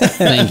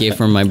 Thank you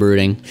for my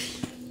brooding.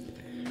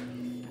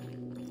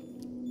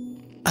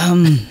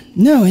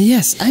 No,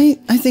 yes, I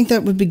think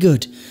that would be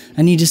good.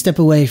 I need to step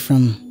away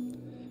from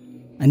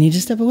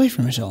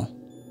it all.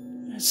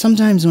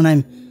 Sometimes when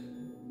I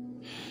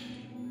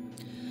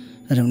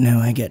don't know,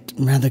 I get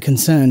rather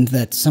concerned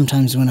that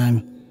sometimes when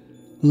I'm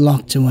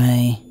locked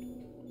away,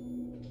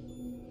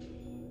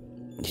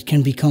 it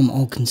can become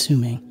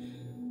all-consuming.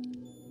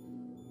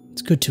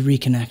 It's good to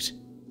reconnect.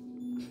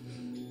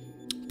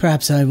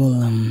 Perhaps I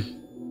will,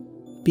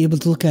 be able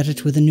to look at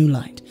it with a new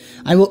light.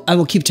 I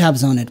will keep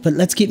tabs on it, but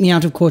let's keep me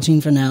out of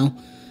quarantine for now.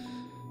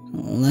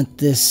 I'll let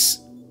this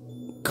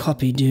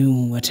copy do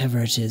whatever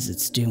it is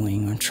it's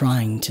doing or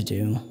trying to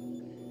do.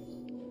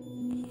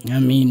 I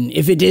mean,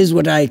 if it is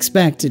what I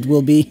expect, it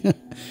will be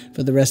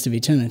for the rest of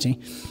eternity.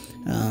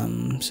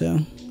 So...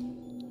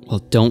 Well,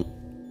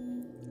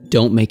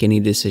 don't make any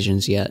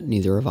decisions yet.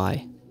 Neither have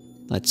I.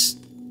 Let's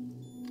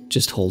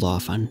just hold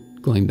off on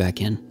going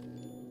back in.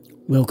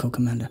 Wilco,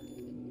 Commander.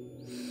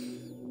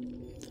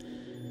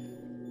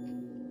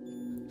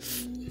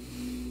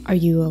 Are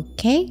you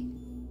okay?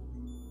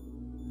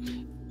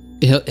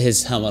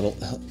 His helmet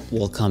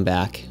will come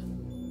back.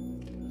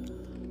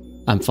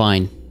 I'm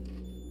fine.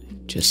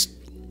 Just...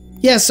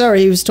 Yeah, sorry,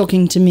 he was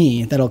talking to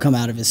me. That'll come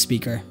out of his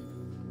speaker.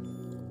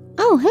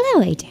 Oh,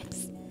 hello,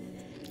 Ajax.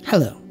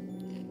 Hello.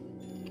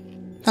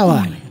 How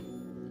are you?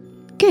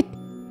 Good.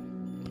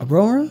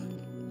 Aurora?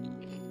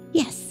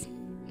 Yes.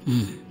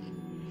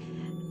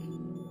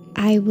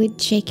 I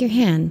would shake your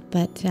hand,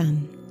 but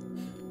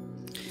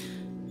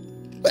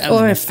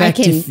or if I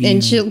can,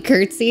 and she'll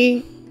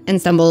curtsy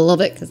and stumble a little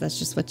bit because that's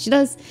just what she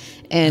does.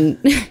 And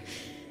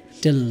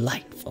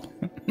delightful.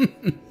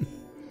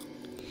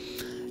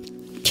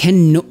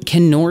 Can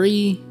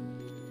Nori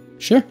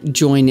Sure.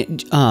 join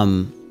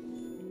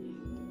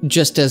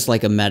just as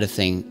like a meta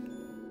thing?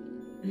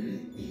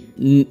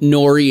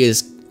 Nori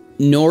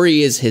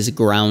is his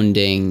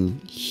grounding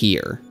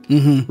here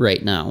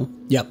right now.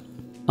 Yep.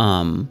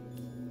 And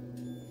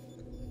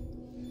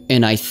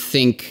I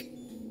think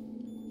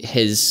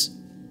his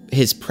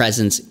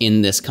presence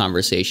in this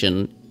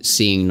conversation,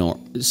 seeing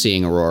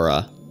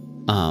Aurora,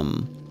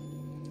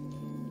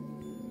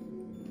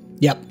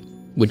 Yep.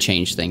 would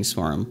change things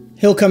for him.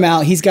 He'll come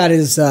out. He's got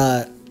his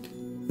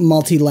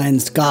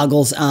multi-lensed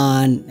goggles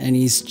on, and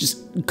he's just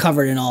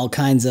covered in all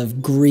kinds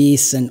of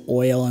grease and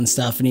oil and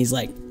stuff, and he's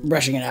like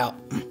brushing it out.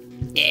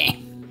 Yeah.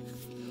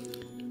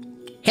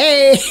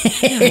 Hey!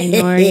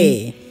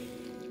 Nori.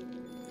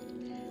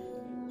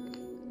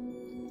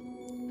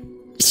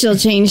 She'll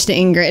change to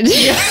Ingrid.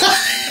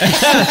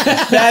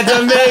 That's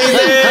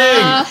amazing.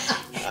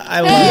 I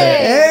love it.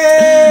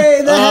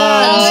 Hey! The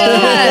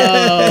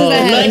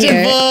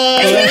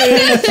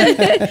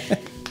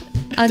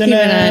I'll keep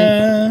it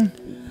on.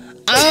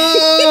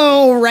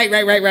 Oh, right.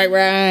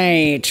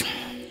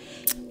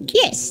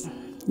 Yes,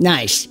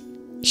 Nice.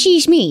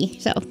 she's me.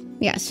 So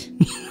yes.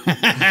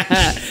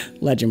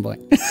 Legend boy.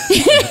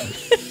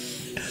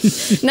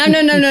 No.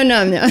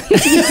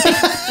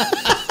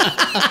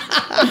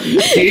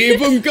 Keep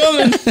him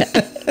coming.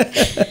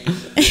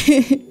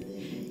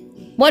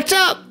 What's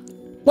up?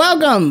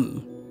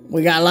 Welcome.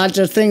 We got lots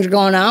of things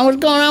going on. What's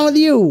going on with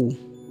you?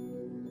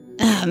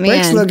 Oh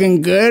Rick's man.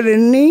 looking good,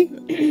 isn't he?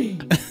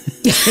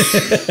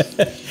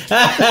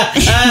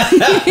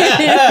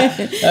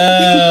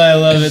 Oh, I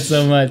love it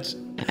so much.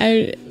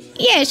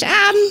 Yes.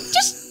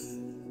 Just a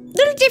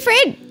little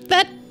different,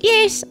 but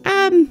yes.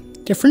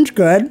 Different's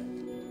good.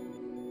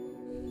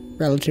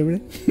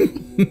 Relatively.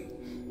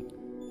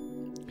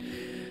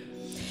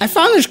 I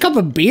found this cup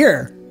of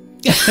beer.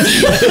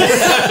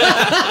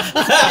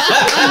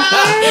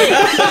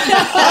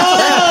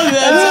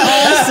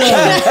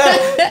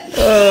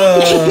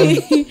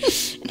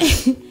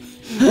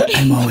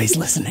 I'm always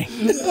listening.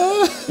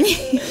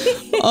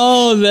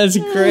 Oh, that's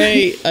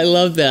great. I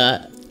love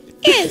that.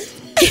 Yes.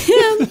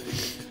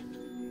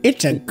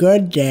 It's a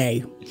good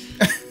day.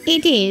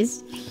 It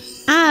is.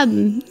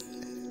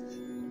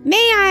 May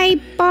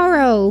I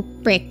borrow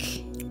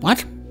Brick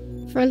What?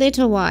 for a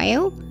little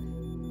while?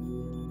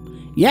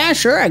 Yeah,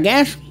 sure, I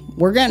guess.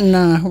 We're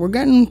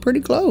getting pretty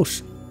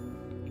close.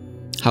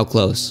 How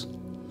close?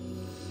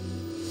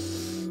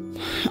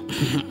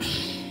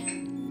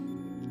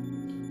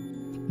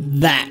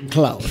 That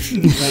close.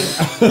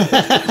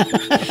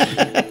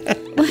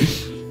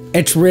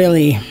 It's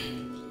really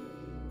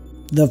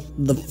the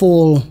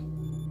full.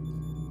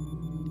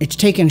 It's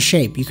taken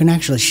shape. You can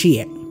actually see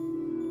it.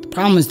 The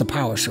problem is the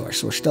power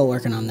source. We're still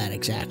working on that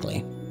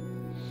exactly.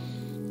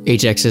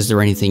 Ajax, is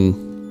there anything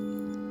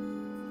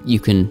you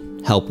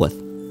can help with?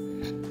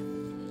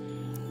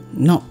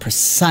 Not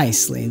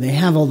precisely. They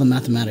have all the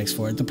mathematics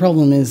for it. The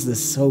problem is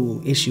this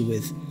whole issue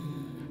with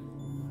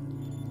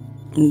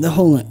the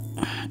whole,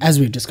 as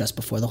we've discussed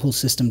before, the whole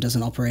system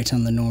doesn't operate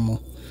on the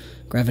normal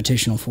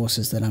gravitational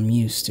forces that I'm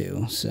used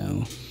to.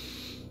 So,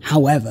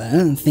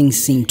 however, things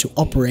seem to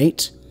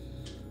operate,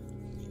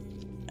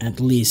 at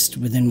least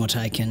within what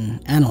I can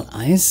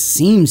analyze,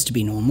 seems to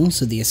be normal.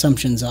 So the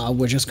assumptions are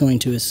we're just going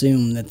to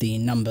assume that the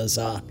numbers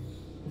are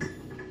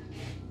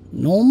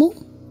normal?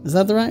 Is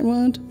that the right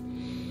word?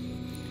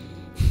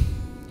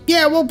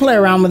 Yeah, we'll play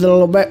around with it a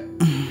little bit.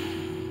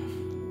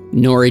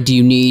 Nori, do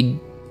you need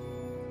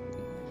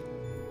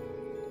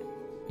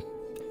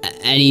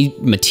any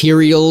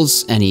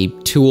materials, any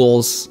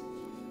tools?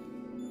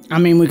 I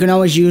mean, we can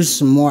always use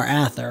some more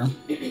Aether,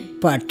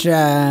 but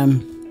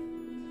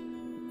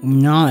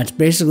no, it's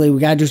basically we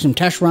gotta do some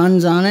test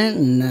runs on it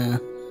and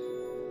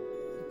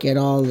get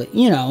all the,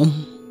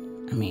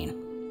 I mean,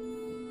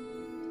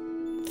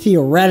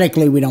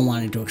 theoretically we don't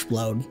want it to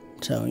explode,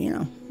 so,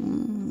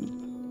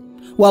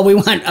 well, we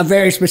want a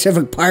very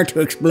specific part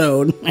to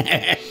explode,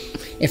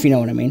 if you know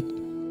what I mean.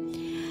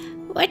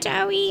 What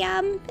are we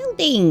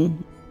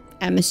building?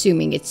 I'm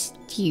assuming it's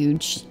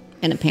huge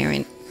and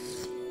apparent.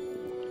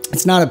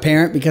 It's not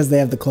apparent because they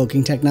have the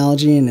cloaking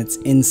technology and it's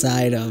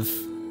inside of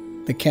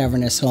the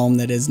cavernous home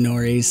that is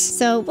Nori's.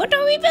 So what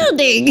are we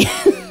building?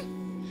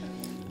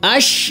 A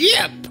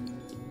ship!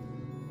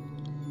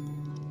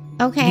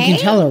 Okay. You can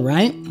tell her,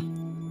 right?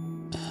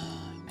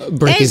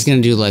 Brick is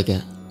gonna do like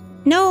a...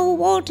 No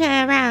water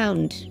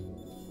around.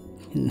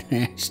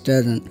 This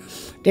doesn't.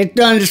 It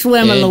doesn't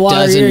swim in the water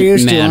doesn't you're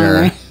used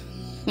matter.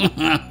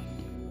 to.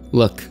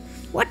 Look,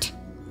 What?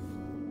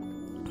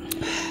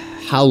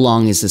 how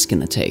long is this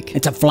gonna take?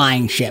 It's a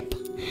flying ship.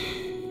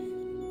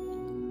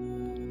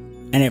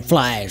 And it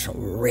flies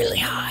really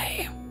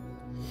high.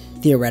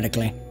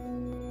 Theoretically.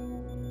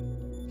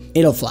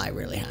 It'll fly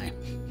really high.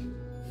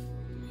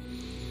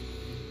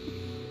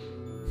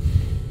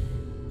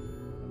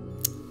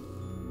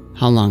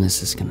 How long is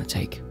this gonna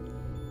take?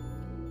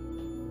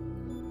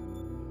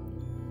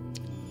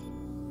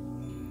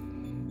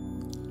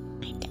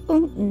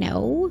 don't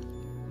know.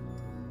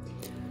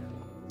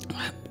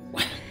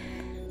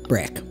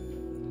 Brick,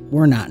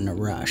 we're not in a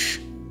rush.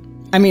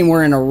 I mean,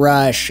 we're in a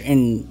rush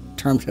in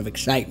terms of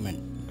excitement,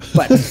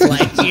 but it's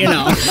like, you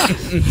know.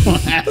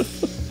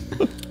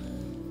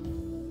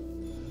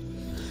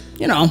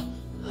 You know.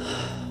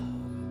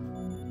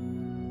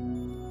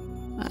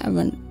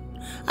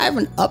 I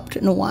haven't upped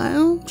in a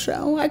while,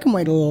 so I can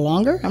wait a little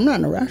longer. I'm not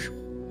in a rush.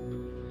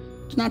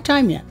 It's not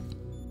time yet.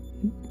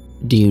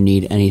 Do you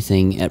need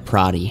anything at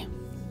Prodi?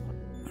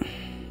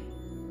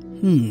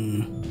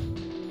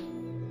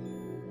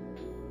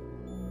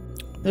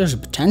 There's a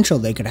potential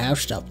they could have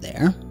stuff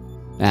there.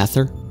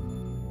 Ather?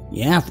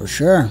 Yeah, for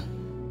sure.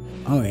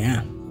 Oh,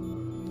 yeah.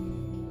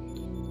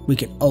 We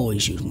could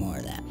always use more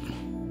of that.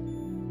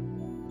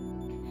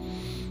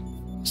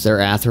 Is there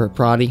Ather at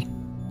Prodi?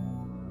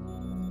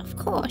 Of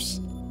course.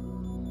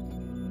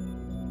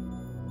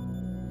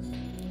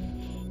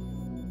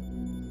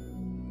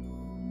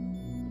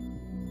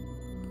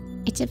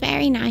 It's a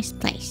very nice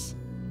place.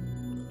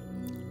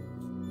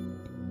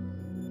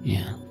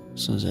 Yeah,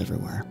 so is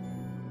everywhere.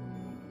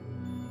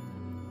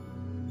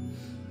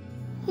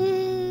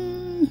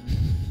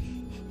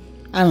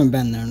 I haven't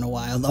been there in a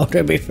while, though,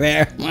 to be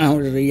fair. When I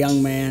was a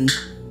young man.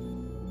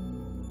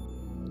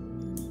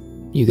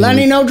 You gonna-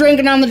 Lenny, no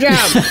drinking on the job.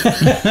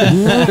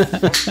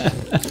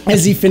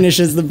 As he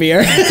finishes the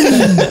beer.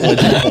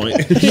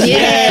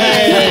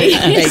 Yay!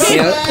 Thank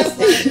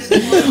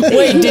you.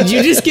 Wait, did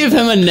you just give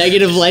him a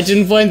negative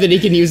legend point that he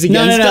can use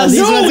against no, us?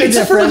 these ones are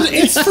different.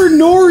 It's for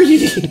Nori.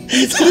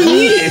 He's gonna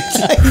need it.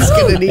 He's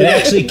gonna need It it.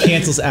 actually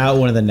cancels out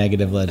one of the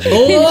negative legends.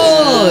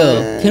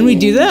 Oh, can we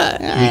do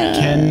that? We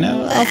can.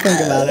 I'll think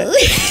about it.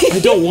 I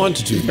don't want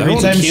to do that. I Every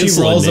don't wanna time she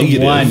cancel rolls a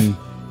negative. 1,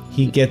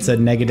 he gets a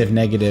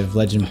negative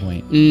legend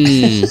point.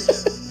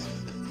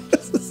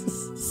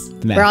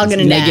 We're all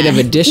gonna Negative die.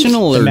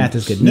 additional The or math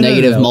is good.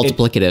 negative It-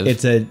 multiplicative?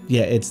 it's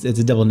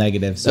a double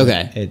negative. So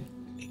Okay. It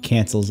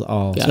cancels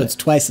all. Got So it. it's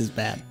twice as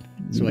bad.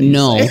 is what you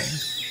No. say.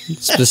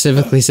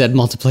 Specifically said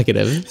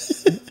multiplicative.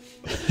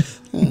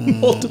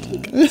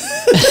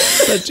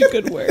 Such a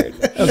good word.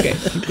 Okay,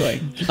 keep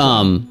going.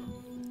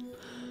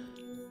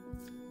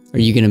 Are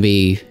you gonna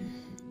be...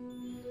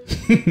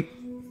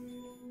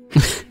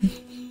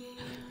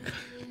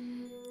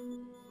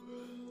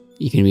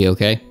 You gonna be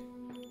okay?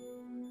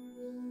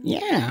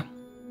 Yeah.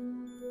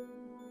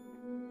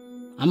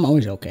 I'm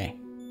always okay.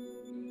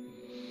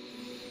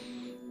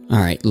 All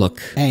right, look.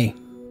 Hey,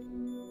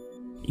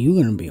 you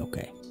gonna be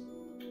okay.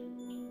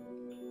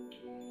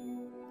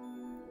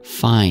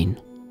 Fine.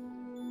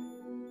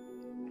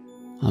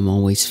 I'm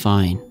always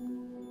fine.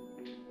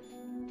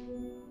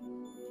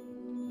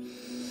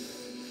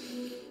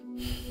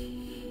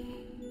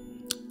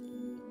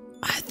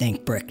 I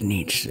think Brick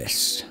needs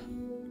this.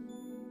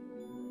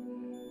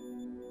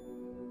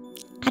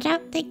 I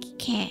don't think he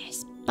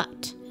cares,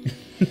 but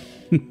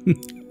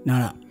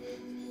No.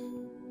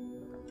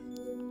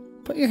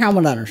 Put your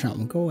helmet on or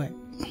something. Go away.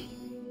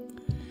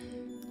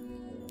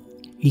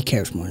 He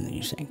cares more than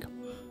you think.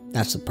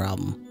 That's the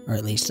problem. Or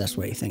at least that's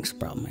what he thinks the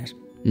problem is.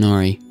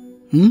 Nori.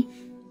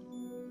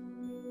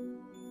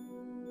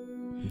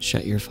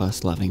 Shut your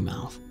fuss-loving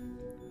mouth.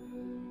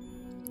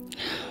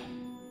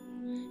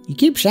 You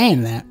keep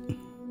saying that.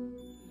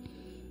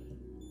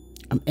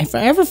 If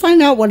I ever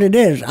find out what it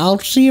is, I'll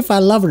see if I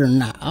love it or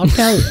not. I'll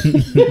tell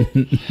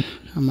you.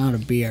 I'm out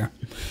of beer.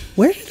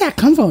 Where did that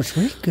come from? It's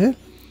really good.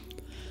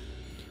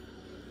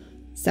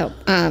 so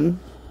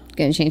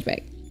gonna change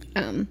back.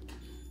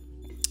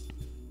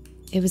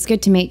 It was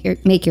good to make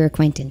your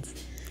acquaintance.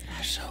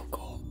 That's so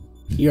cool.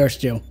 Yours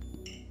too.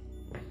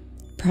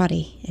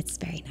 Prodi, it's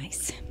very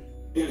nice.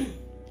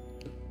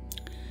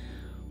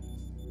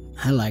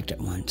 I liked it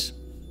once.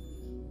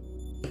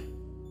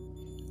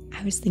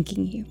 I was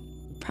thinking you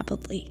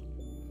probably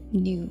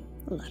knew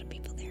a lot of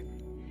people there.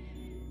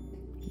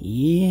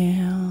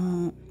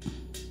 Yeah.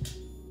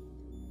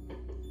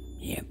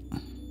 Yep.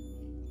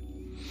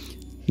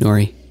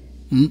 Nori.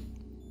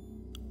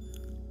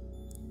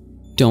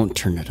 Don't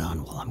turn it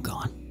on while I'm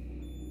gone.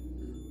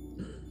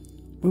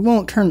 We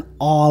won't turn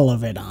all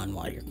of it on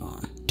while you're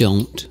gone.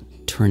 Don't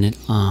turn it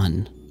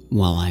on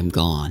while I'm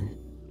gone.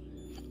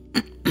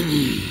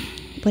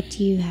 What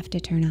do you have to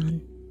turn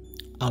on?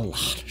 A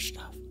lot of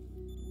stuff.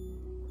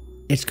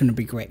 It's gonna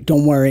be great.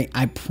 Don't worry.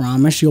 I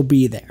promise you'll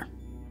be there.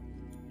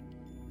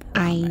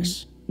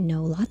 Promise. I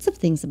know lots of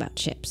things about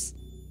ships.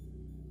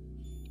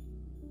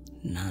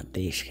 Not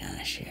these kind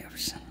of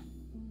ships.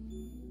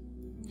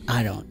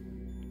 I don't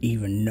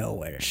even know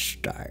where to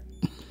start.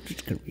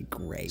 It's gonna be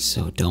great.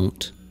 So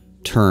don't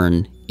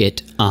turn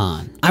it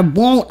on. I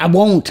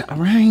won't, all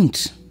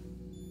right?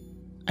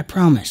 I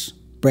promise.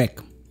 Brick.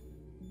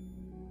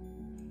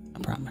 I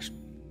promise.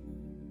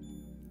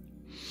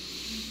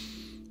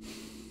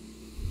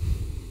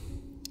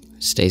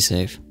 Stay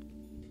safe.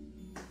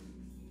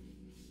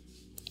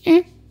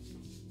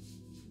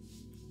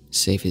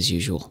 Safe as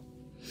usual.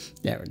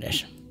 There it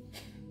is.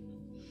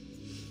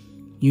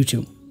 You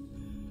too.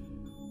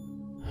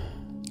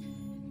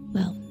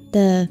 Well,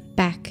 the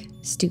back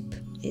stoop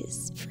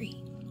is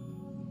free.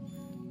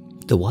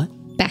 The what?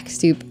 Back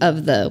stoop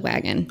of the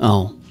wagon.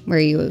 Oh. Where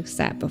you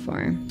sat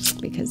before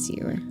because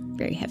you were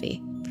very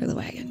heavy for the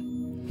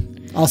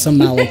wagon. Also,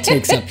 Malik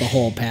takes up the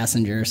whole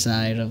passenger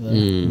side of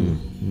the...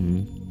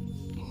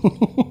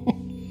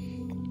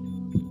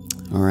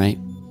 All right.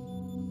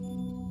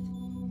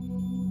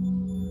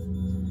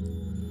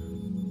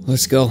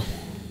 Let's go.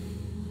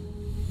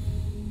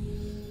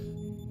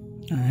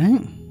 All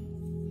right.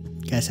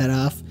 Guys head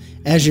off.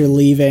 As you're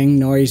leaving,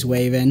 Nori's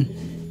waving.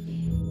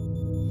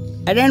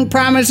 I didn't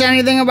promise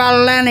anything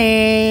about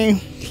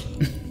Lenny.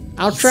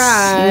 I'll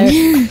try.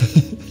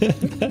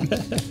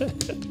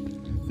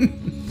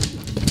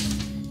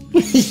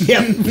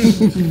 Yep.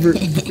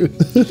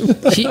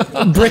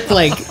 Brick,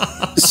 like,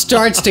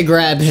 starts to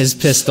grab his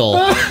pistol.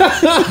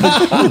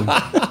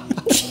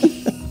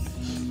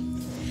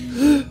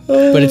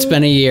 But it's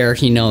been a year.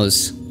 He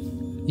knows.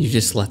 You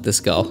just let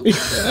this go.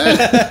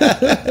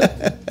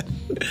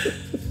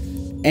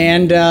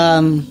 And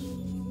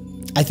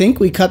I think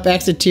we cut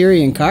back to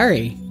Tiri and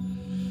Kari.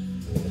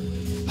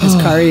 As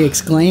Kari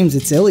exclaims,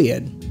 it's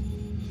Ilyad.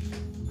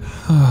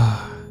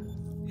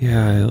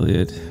 Yeah,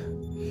 Ilyad.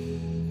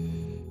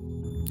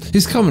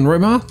 He's coming, right,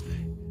 Ma?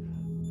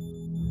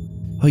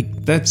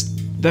 Like, that's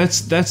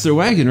their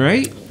wagon,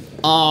 right?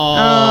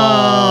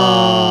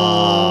 Aww.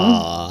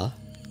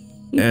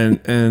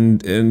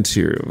 And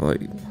Tyrion,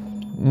 like,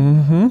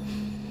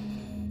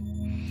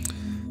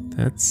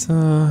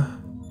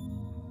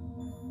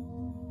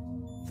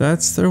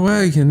 that's their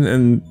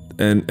wagon,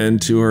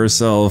 and to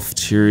herself,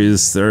 Tyrion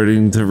is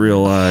starting to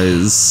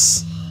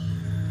realize.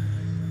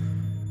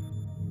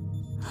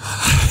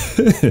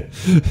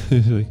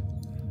 Like,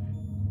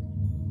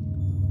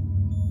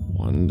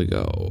 one to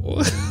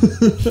go.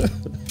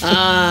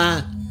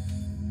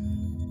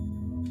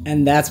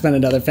 And that's been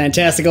another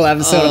fantastical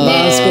episode of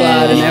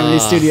BombSquad and Ebony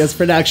Studios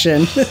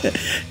production.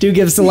 Do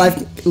give us a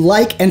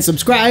like and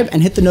subscribe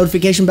and hit the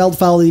notification bell to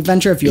follow the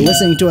adventure if you're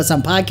listening to us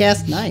on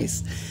podcast.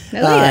 Nice.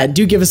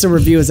 Do give us a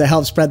review as it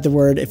helps spread the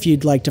word. If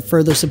you'd like to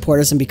further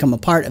support us and become a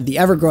part of the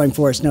ever-growing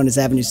force known as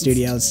Avenue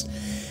Studios,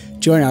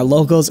 join our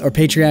locals or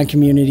Patreon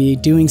community.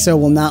 Doing so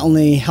will not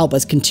only help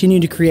us continue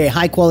to create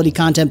high-quality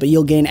content, but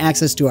you'll gain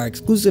access to our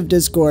exclusive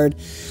Discord,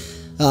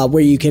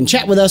 where you can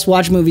chat with us,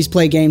 watch movies,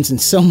 play games,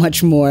 and so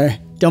much more.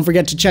 Don't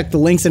forget to check the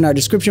links in our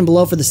description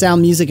below for the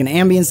sound, music, and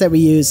ambience that we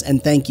use,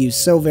 and thank you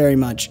so very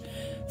much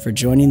for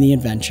joining the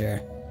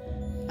adventure.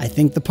 I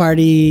think the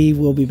party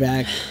will be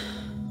back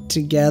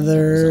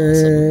together-ish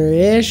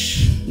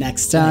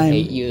next time. I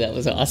hate you. That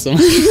was awesome.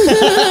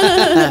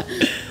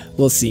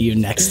 We'll see you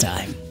next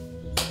time.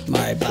 All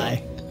right,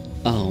 bye.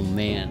 Oh,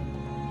 man.